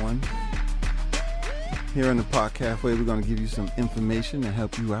got one. Here on the Pod Cafe, we're going to give you some information to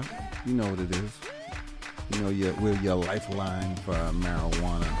help you out. You know what it is. You know, we're your lifeline for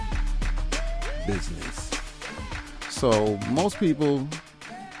marijuana business. So most people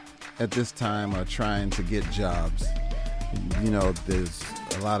at this time are trying to get jobs. You know, there's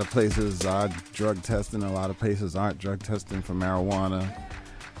a lot of places are drug testing, a lot of places aren't drug testing for marijuana.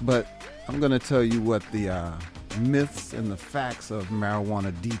 But I'm going to tell you what the myths and the facts of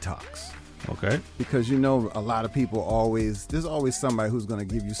marijuana detox. Okay. Because you know, a lot of people there's always somebody who's going to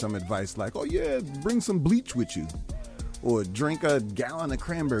give you some advice like, oh yeah, bring some bleach with you, or drink a gallon of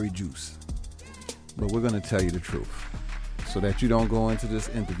cranberry juice. But we're going to tell you the truth so that you don't go into this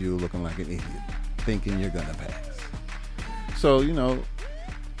interview looking like an idiot, thinking you're going to pass. So, you know,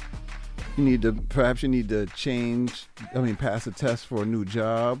 you need to pass a test for a new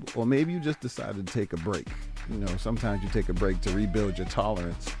job, or maybe you just decided to take a break. You know, sometimes you take a break to rebuild your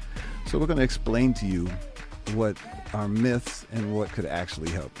tolerance. So we're going to explain to you what are myths and what could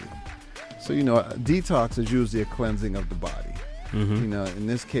actually help you. So, you know, a detox is usually a cleansing of the body. Mm-hmm. You know, in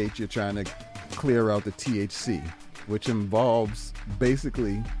this case, you're trying to clear out the THC, which involves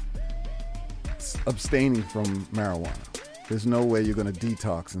basically abstaining from marijuana. There's no way you're going to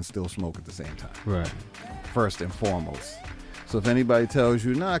detox and still smoke at the same time. Right. First and foremost. So if anybody tells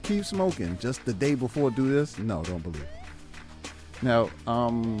you, nah, keep smoking, just the day before do this, no, don't believe it. Now,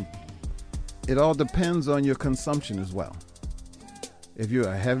 it all depends on your consumption as well. If you're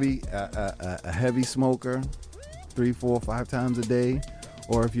a heavy smoker, 3, 4, 5 times a day,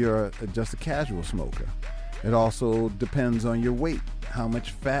 or if you're just a casual smoker. It also depends on your weight, how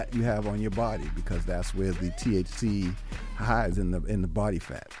much fat you have on your body, because that's where the THC hides in the body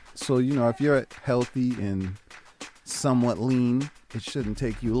fat. So, you know, if you're healthy and somewhat lean, it shouldn't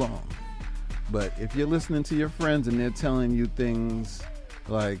take you long. But if you're listening to your friends and they're telling you things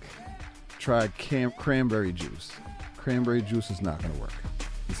like, try cranberry juice. Cranberry juice is not going to work.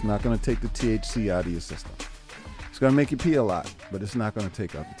 It's not going to take the THC out of your system. It's going to make you pee a lot, but it's not going to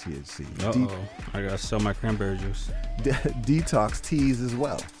take out the THC. I got to sell my cranberry juice. Detox teas as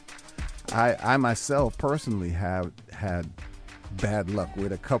well. I myself personally have had bad luck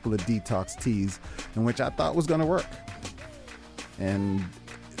with a couple of detox teas in which I thought was going to work. And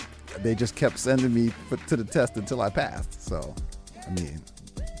they just kept sending me to the test until I passed. So, I mean,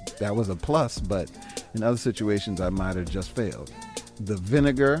 that was a plus, but in other situations I might have just failed. The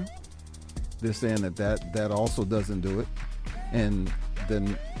vinegar, they're saying that also doesn't do it. And the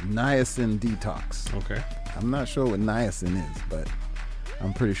niacin detox. Okay. I'm not sure what niacin is, but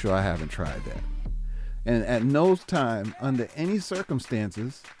I'm pretty sure I haven't tried that. And at no time, under any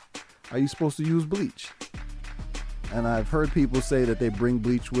circumstances, are you supposed to use bleach. And I've heard people say that they bring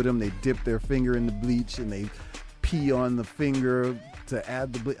bleach with them, they dip their finger in the bleach and they pee on the finger to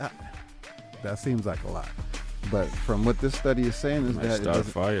add the bleach. That seems like a lot. But from what this study is saying is that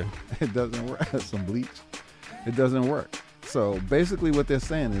it doesn't work. Some bleach. It doesn't work. So basically what they're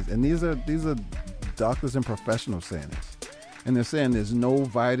saying is, and these are doctors and professionals saying this, and they're saying there's no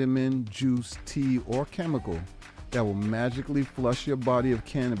vitamin, juice, tea, or chemical that will magically flush your body of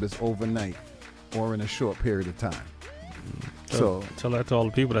cannabis overnight or in a short period of time. So tell that to all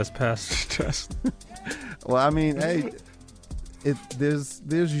the people that's passed the test. Well, I mean, hey, there's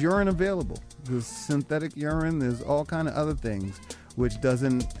urine available. There's synthetic urine. There's all kind of other things, which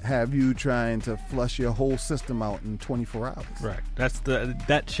doesn't have you trying to flush your whole system out in 24 hours. Right.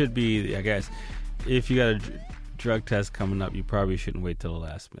 That should be, I guess, if you got a drug test coming up, you probably shouldn't wait till the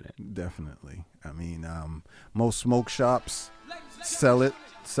last minute. Definitely. I mean, most smoke shops sell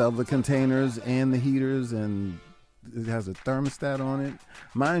the containers and the heaters, and it has a thermostat on it.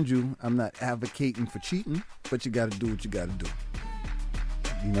 Mind you, I'm not advocating for cheating, but you got to do what you got to do.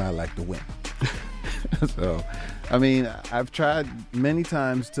 You know, I like to win. So, I mean, I've tried many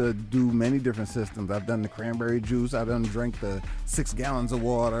times to do many different systems. I've done the cranberry juice. I done drank the 6 gallons of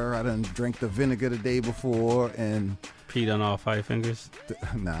water. I done drank the vinegar the day before and peed on all 5 fingers.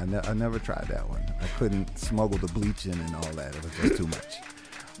 Nah, I never tried that one. I couldn't smuggle the bleach in and all that. It was just too much.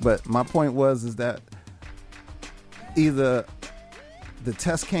 But my point is that either the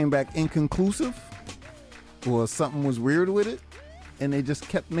test came back inconclusive or something was weird with it, and they just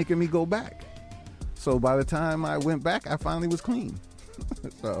kept making me go back. So by the time I went back, I finally was clean.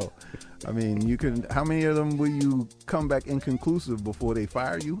 So, I mean, how many of them will you come back inconclusive before they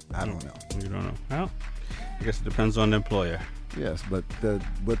fire you? I don't know. You don't know. Well, I guess it depends on the employer. Yes, but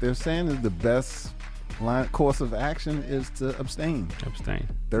what they're saying is the best course of action is to abstain.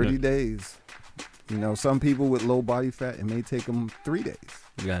 30 days. You know, some people with low body fat, it may take them 3 days.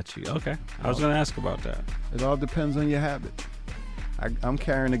 Got you. Okay. I was going to ask about that. It all depends on your habit. I'm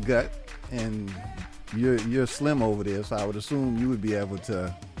carrying a gut, and you're slim over there, so I would assume you would be able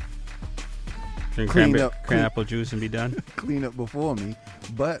to Drink clean apple juice and be done. Clean up before me.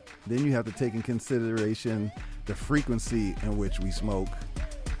 But then you have to take in consideration the frequency in which we smoke,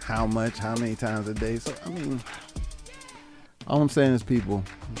 how much, how many times a day. So, I mean, all I'm saying is, people,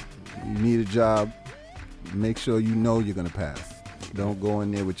 you need a job, make sure you know you're going to pass. Don't go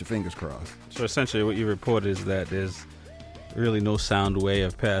in there with your fingers crossed. So essentially what you reported is that there's really no sound way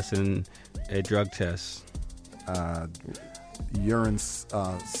of passing a drug test. Urine,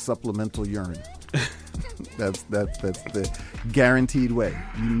 supplemental urine. That's the guaranteed way.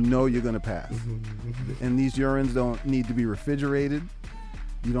 You know you're going to pass. And these urines don't need to be refrigerated.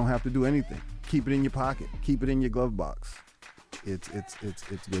 You don't have to do anything. Keep it in your pocket. Keep it in your glove box. It's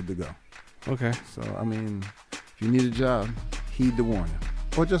good to go. Okay. So, I mean, if you need a job, heed the warning.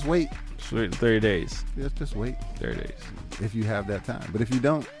 Or just wait. Just wait 30 days. Just wait. 30 days. If you have that time. But if you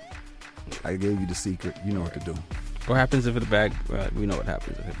don't, I gave you the secret. You know what to do. What happens if the bag, we know what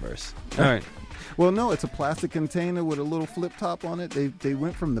happens if it bursts. All right. Well, no, it's a plastic container with a little flip top on it. They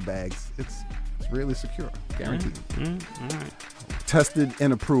went from the bags. It's really secure. Guaranteed. All right. Tested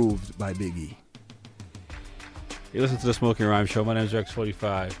and approved by Big E. You listen to the Smoking Rhyme Show. My name is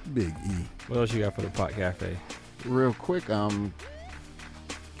Rex45. Big E. What else you got for the Pot Cafe? Real quick,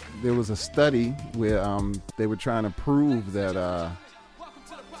 there was a study where they were trying to prove that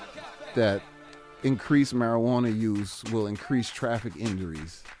that increased marijuana use will increase traffic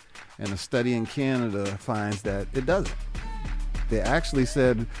injuries. And a study in Canada finds that it doesn't. They actually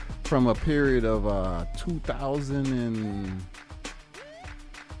said from a period of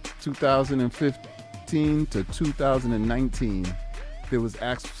 2015 to 2019, there was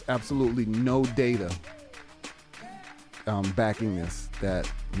absolutely no data backing this, that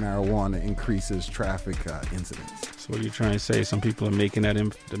marijuana increases traffic incidents. So what are you trying to say? Some people are making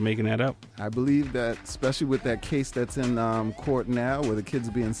that up? I believe that, especially with that case that's in court now, where the kid's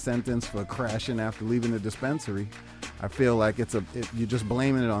being sentenced for crashing after leaving the dispensary, I feel like you're just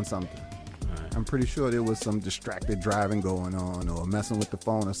blaming it on something. Right. I'm pretty sure there was some distracted driving going on, or messing with the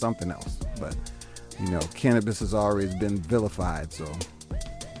phone, or something else. But, cannabis has always been vilified, so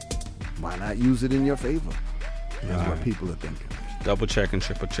why not use it in your favor? That's what people are thinking. Double check and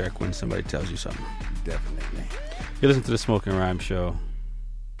triple check when somebody tells you something. Definitely. You listen to the Smoking Rhyme Show.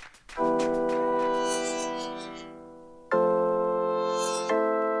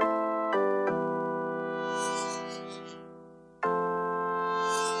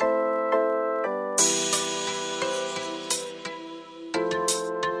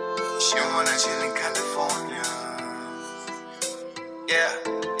 She wanna chill in California. Yeah.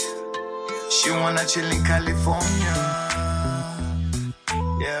 She wanna chill in California.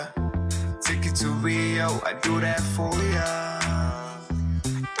 Yeah. Take it to Rio, I do that for ya.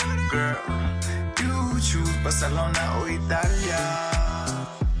 Girl, you choose Barcelona or Italia.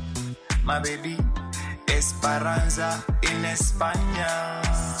 My baby, Esperanza in España.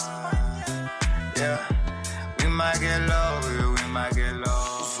 Yeah. We might get low, we might get low.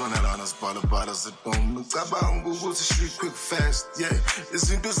 Running on us, bottles that don't look about Google to street quick fast. Yeah, it's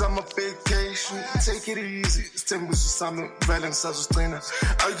Windows, I'm a vacation. Take it easy. It's tempos something balance as a trainer.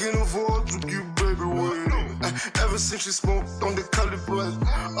 I can afford to give baby waiting. Ever since she smoked on the caliber,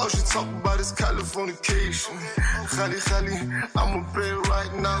 all she talk about is Californication. Khali, I'ma play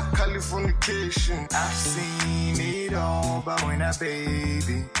right now, Californication. I've seen it all, but when I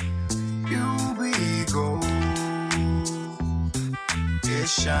baby, you be gold. It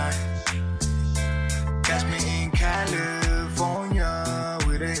shine. Catch me in California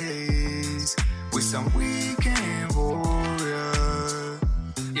with a haze, with some weekend warrior.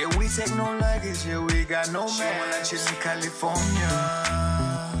 Yeah, we take no luggage, yeah, we got no man. She wanna chill in California.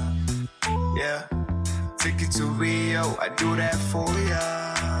 Yeah, take it to Rio, I do that for ya.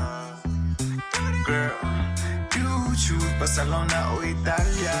 Girl, you choose Barcelona or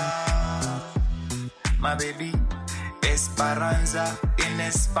Italia. My baby, Esperanza in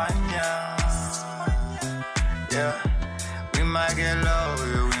España. Yeah, we might get low,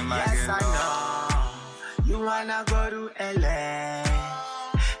 yeah, we might get low. Yes, I know. You wanna go to LA?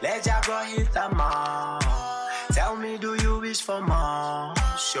 Let's just go hit the mall. Tell me, do you wish for more?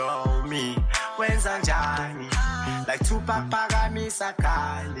 Show me when's a journey. Like Tupac Paramisa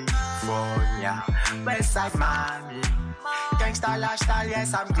California, Westside Miami. Gangsta lifestyle,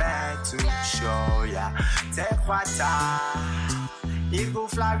 yes, I'm glad to show ya. Take water, It go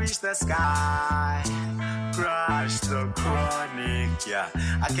fly reach the sky. Crash the chronic, yeah.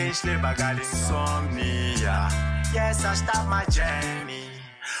 I can't sleep, I got insomnia. Yes, I start my journey.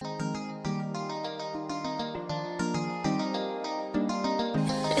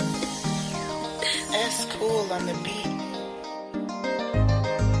 That's cool on the beat.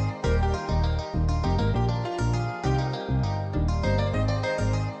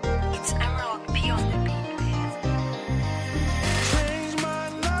 It's Emerald P on the beat. Change my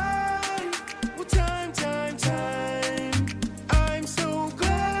life. Well, time. I'm so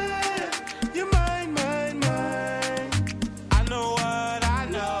glad you're mine. I know what I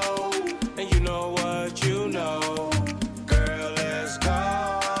know, and you know what you know. Girl, let's go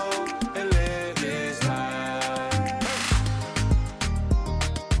and live this life.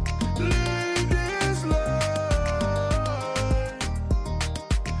 Live this life.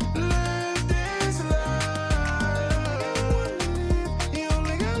 Live this life. You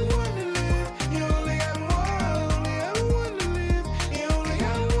only got one to live. You only got one to live. You only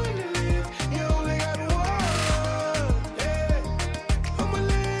got one to live. You only got one. Yeah. I'ma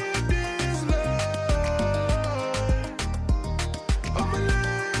live this life. I'ma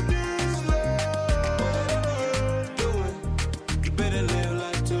live this life. Doing, you better live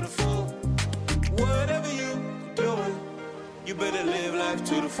life to the full. Whatever you doing, you better live life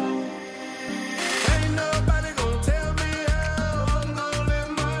to the full. Ain't nobody gonna tell me how I'm gonna live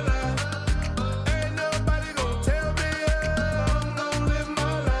my life. Ain't nobody gonna tell me how I'm gonna live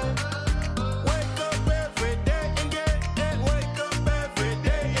my life. Wake up every day and get it. Wake up every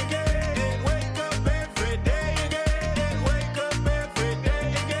day and get it. Wake up every day and get it. Wake up every day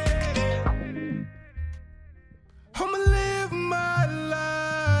and get it. I'ma live my life.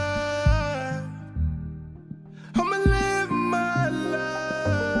 I'ma live my life.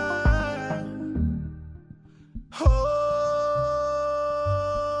 Oh,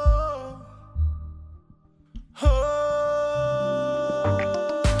 oh.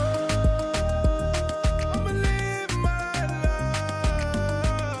 I'ma live my life.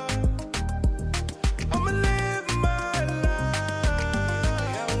 I'ma live my life.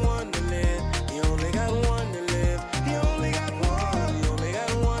 You got one to live. You only got one to live. You only got one. You only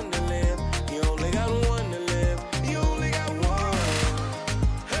got one to live. You only got one to live. You only got one.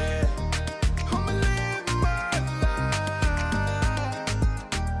 Hey, I'ma live my life.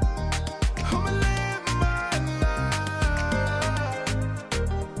 I'ma live my life.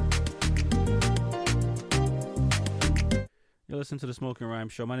 You listen to the Smoking Rhyme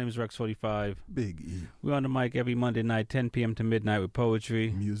Show. My name is Rex45. Big E. We're on the mic every Monday night, 10 p.m. to midnight with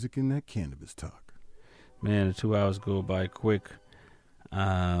poetry. Music and that cannabis talk. Man, the 2 hours go by quick.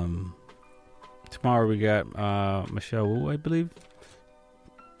 Tomorrow we got Michelle Wu, I believe,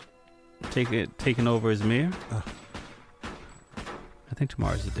 taking over as mayor. I think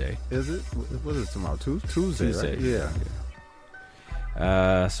tomorrow's the day. Is it? What is it tomorrow? Tuesday, Tuesday. right?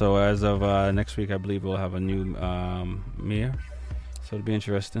 Yeah. So as of next week, I believe we'll have a new mayor. So it'll be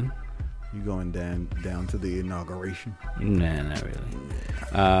interesting. You going down to the inauguration? Nah, not really.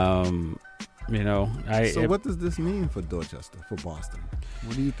 So what does this mean for Dorchester, for Boston?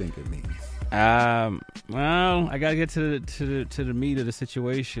 What do you think it means? Well, I gotta get to the meat of the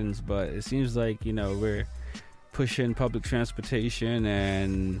situations, but it seems like we're pushing public transportation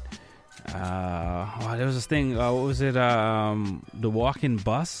and there was this thing. What was it? The walk-in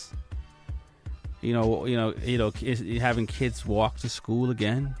bus. Having kids walk to school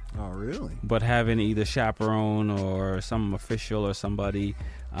again. Oh, really? But having either chaperone or some official or somebody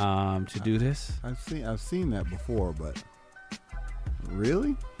to do this. I've seen that before, but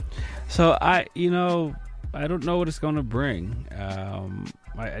really? So I don't know what it's going to bring.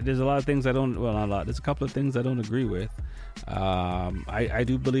 There's a lot of things I don't. Well, not a lot. There's a couple of things I don't agree with. I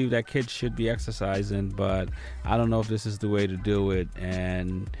do believe that kids should be exercising, but I don't know if this is the way to do it.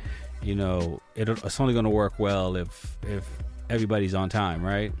 And it's only going to work well if everybody's on time,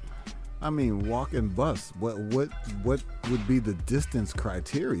 right? I mean, walk-in bus. What would be the distance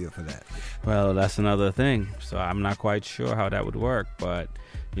criteria for that? Well, that's another thing. So I'm not quite sure how that would work, but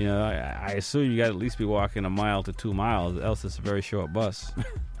I assume you got to at least be walking 1 mile to 2 miles, else it's a very short bus.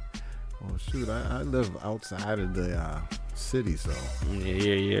 Well, shoot, I live outside of the city, so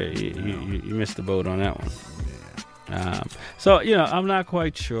you missed the boat on that one. Yeah. I'm not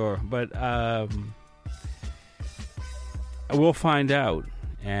quite sure, but we'll find out.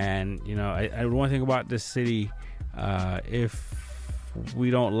 And one thing about this city, if we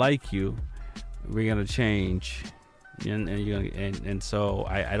don't like you, we're gonna change, and so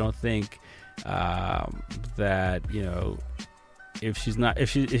I don't think that if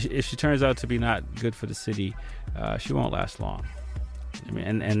she turns out to be not good for the city, she won't last long. I mean,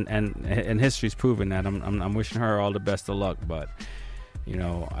 and history's proven that. I'm wishing her all the best of luck, but you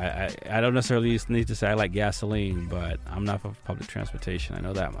know, I don't necessarily need to say I like gasoline, but I'm not for public transportation. I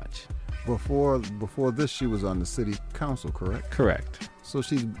know that much. Before this, she was on the city council, correct? Correct. So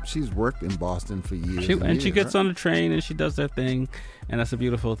she's worked in Boston for years. She gets on the train and she does that thing, and that's a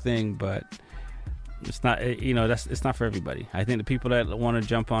beautiful thing. But it's not, you know, it's not for everybody. I think the people that want to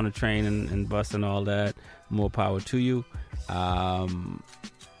jump on a train and bus and all that, more power to you. For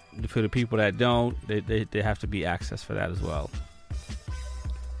the people that don't, they have to be access for that as well.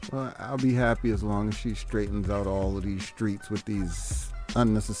 Well, I'll be happy as long as she straightens out all of these streets with these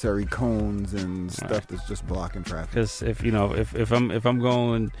unnecessary cones and stuff that's just blocking traffic. Because if I'm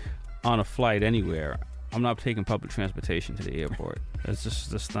going on a flight anywhere, I'm not taking public transportation to the airport. It's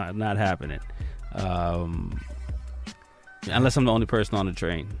just not happening. Unless I'm the only person on the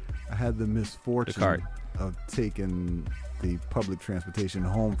train. I had the misfortune of taking the public transportation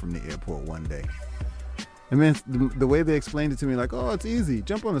home from the airport one day. And man, the way they explained it to me, like, oh, it's easy.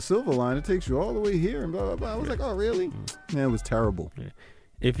 Jump on the Silver Line. It takes you all the way here and blah, blah, blah. I was like, oh, really? Man, it was terrible.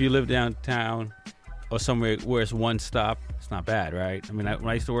 If you live downtown or somewhere where it's one stop, it's not bad, right? I mean, when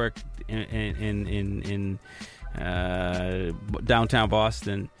I used to work in downtown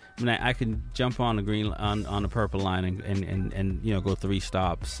Boston, I mean, I can jump on the on the Purple Line and you know, go 3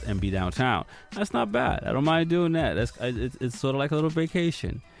 stops and be downtown. That's not bad. I don't mind doing that. It's sort of like a little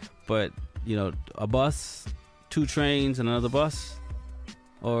vacation. But you know, a bus, 2 trains, and another bus,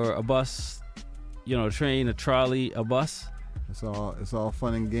 or a bus, you know, a train, a trolley, a bus. It's all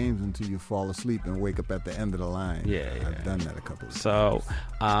fun and games until you fall asleep and wake up at the end of the line. Yeah. I've done that a couple of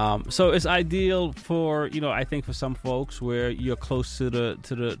times. So it's ideal for, you know, I think for some folks where you're close to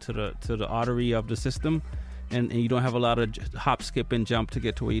the artery of the system, and you don't have a lot of hop, skip, and jump to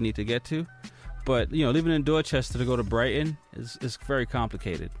get to where you need to get to. But you know, living in Dorchester to go to Brighton is very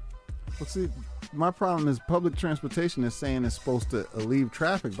complicated. Well, see, my problem is public transportation is saying it's supposed to alleviate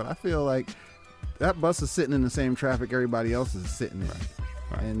traffic, but I feel like that bus is sitting in the same traffic everybody else is sitting in.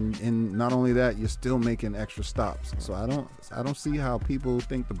 Right. And not only that, you're still making extra stops. So I don't see how people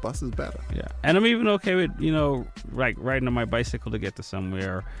think the bus is better. Yeah, and I'm even okay with, you know, like riding on my bicycle to get to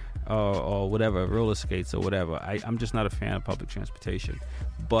somewhere, or whatever, roller skates or whatever. I'm just not a fan of public transportation,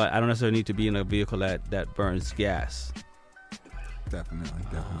 but I don't necessarily need to be in a vehicle that burns gas. Definitely.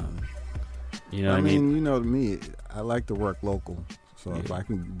 You know what I mean? You know, to me, I like to work local. So if I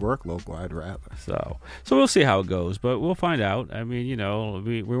can work local, I'd rather. So we'll see how it goes, but we'll find out. I mean, you know,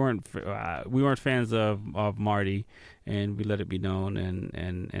 we weren't fans of Marty, and we let it be known,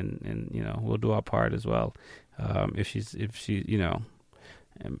 and you know, we'll do our part as well. If she, you know,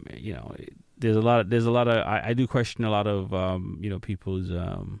 there's a lot of I do question a lot of you know, people's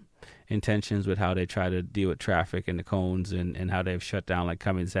intentions with how they try to deal with traffic and the cones, and how they've shut down like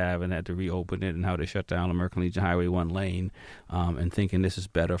Cummings Ave and had to reopen it, and how they shut down American Legion Highway 1 lane, and thinking this is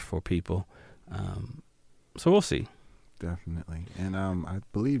better for people. So we'll see. Definitely. And I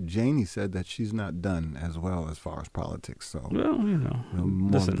believe Janie said that she's not done as well as far as politics. So well, you know, we'll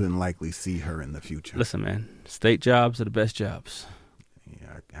more than likely see her in the future. Listen, man, state jobs are the best jobs.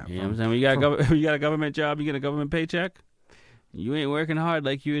 Yeah, you know what I'm saying? When you got a government job, you get a government paycheck. You ain't working hard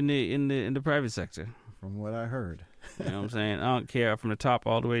like you in the private sector. From what I heard. You know what I'm saying? I don't care from the top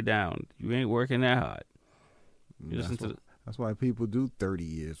all the way down. You ain't working that hard. That's why people do 30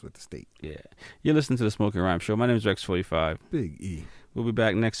 years with the state. Yeah. You're listening to the Smoking Rhyme Show. My name is Rex45. Big E. We'll be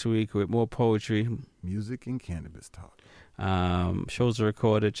back next week with more poetry, music, and cannabis talk. Shows are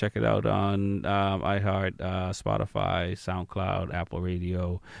recorded. Check it out on iHeart, Spotify, SoundCloud, Apple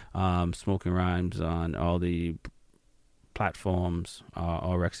Radio, Smoking Rhymes on all the platforms,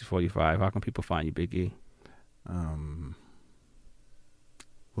 or Rexy45. How can people find you, Big E?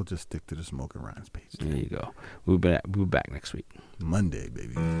 We'll just stick to the Smoking Rhymes page. There you go. We'll be back next week. Monday,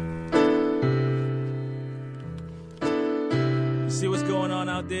 baby. You see what's going on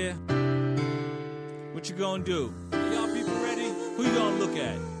out there? What you gonna do? Are y'all people ready? Who you gonna look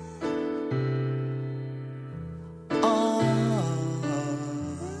at?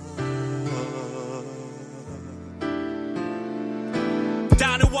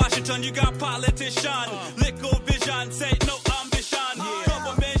 Down in Washington, you got politician, liquor vision, say no ambition.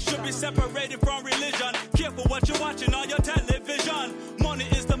 Government should be separated from religion. Careful what you're watching on your television. Money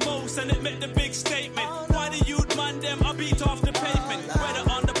is the most, and it make the big statement. Why the youth man them are beat off the pavement? Whether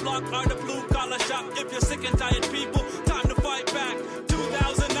on the block or the blue collar shop. If you're sick and tired people, time to fight back.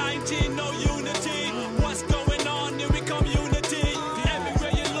 2019, no unity. What's going on? Here we come, unity.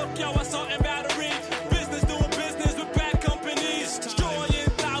 Everywhere you look, yo, assault and battery. Business doing business with bad companies. Destroying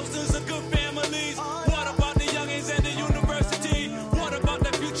thousands of good families. What about the youngins at the university? What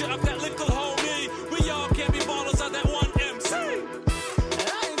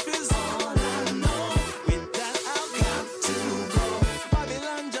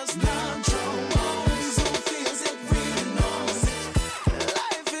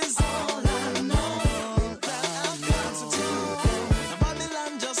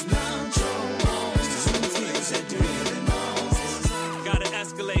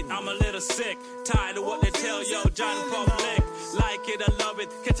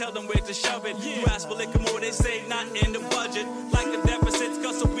Can't tell them where to shove it. You ask for liquor more, they say not in the budget. Like the deficits,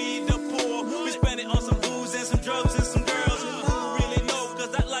 cause we the poor. We spend it on some booze and some drugs and some girls. Who really know,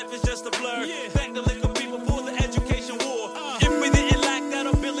 cause that life is just a blur. Thank the liquor people for the education war. If we didn't lack that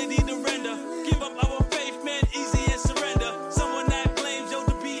ability to render, give up our faith, man, easy and surrender. Someone that claims yo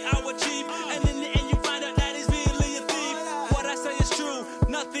to be our chief, and in the end you find out that he's really a thief. What I say is true,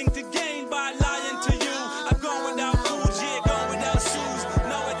 nothing to gain by lying to you. I'm going without food, yeah, going without shoes.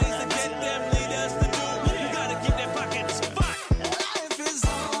 Nowadays to get them leaders to do, you gotta keep their pockets fat. Life is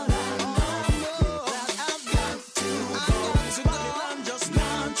all I know that I've got to go. Babylon just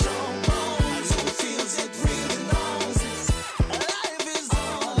non-show bones. Who feels it really knows it. Life is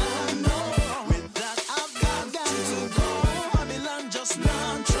all I know with that I've got to go. Babylon just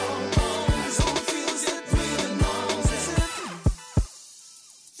non-show bones. Who feels it really knows it.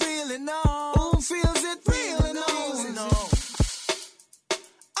 Really know. Who feels it really knows it. No.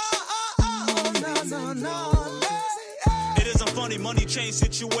 It isn't funny, money change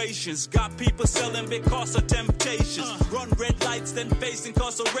situations. Got people selling because of temptations. Run red lights, then face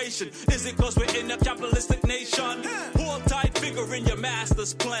incarceration. Is it cause we're in a capitalistic nation? Hold tight, figure in your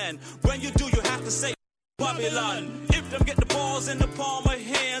master's plan. When you do, you have to say Babylon. If them get the balls in the palm of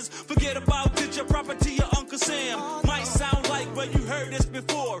hands, forget about it, your property, your Uncle Sam. Might sound like where you heard this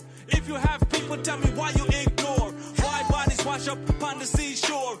before. If you have people, tell me why you ignore. Why bodies wash up upon the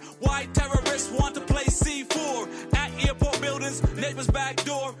seashore? Why terrorists want to play C4 at airport buildings, neighbors' back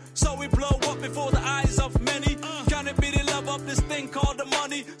door? So we blow up before the eyes of many. Can it be the love of this thing called the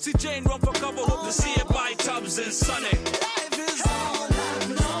money? See Jane run for cover, hope to see it by Tubbs and Sunny. Life is all I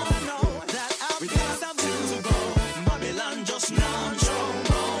know that I've got to go. Babylon just non-show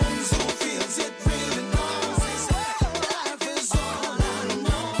bones. Who feels it really knows it. Life is all I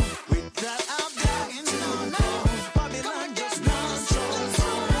know with that I've got to go. Babylon just non-show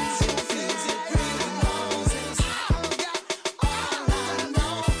bones. Who feels it really knows it. I've got all I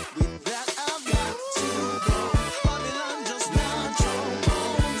know with that I've got to go. Babylon just non-show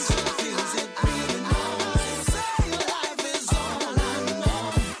bones. Who feels it really knows it. Life is all I know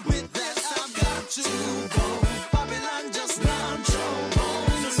with that I've got to go. Babylon just non-show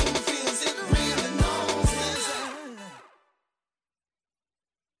bones. Who feels it really knows it.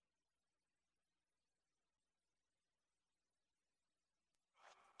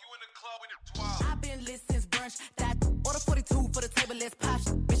 I've been lit since brunch. That order 42 for the table, let's pop.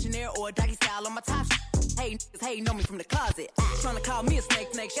 Missionary or doggy style on my top. Hey, niggas hating on me from the closet. Trying to call me a snake.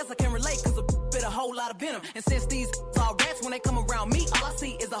 Guess I can relate, cause a bit a whole lot of venom. And since these all rats, when they come around me, all I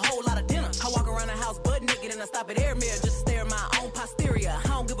see is a whole lot of denim. I walk around the house butt naked and I stop at air mirror just to stare at my own posterior. I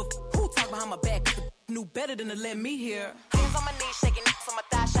don't give a who talk behind my back, cause the knew better than to let me hear. Hands on my knees, shaking nicks on my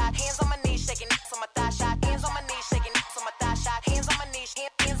thigh shot. Hands on my knees, shaking nicks on my thigh shot. Hands on my knees, shaking nicks on my thigh shot. Hands on my knees,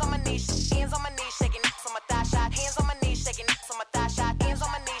 hands on my knees, hands on my knees, shaking nicks on my thigh shot. Hands on my knees, shaking nicks on my thigh shot. Hands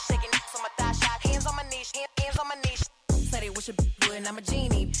on my knees, shaking nicks on my thigh shot. Hands on my knees, hands on my knees. Say they wish a would, and I'm a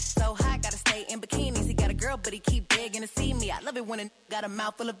genie. So hot, gotta stay in bikinis. He got a girl, but he keep begging to see me. I love it when a got a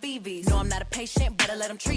mouth full of BBs. No, I'm not a patient, but I let him treat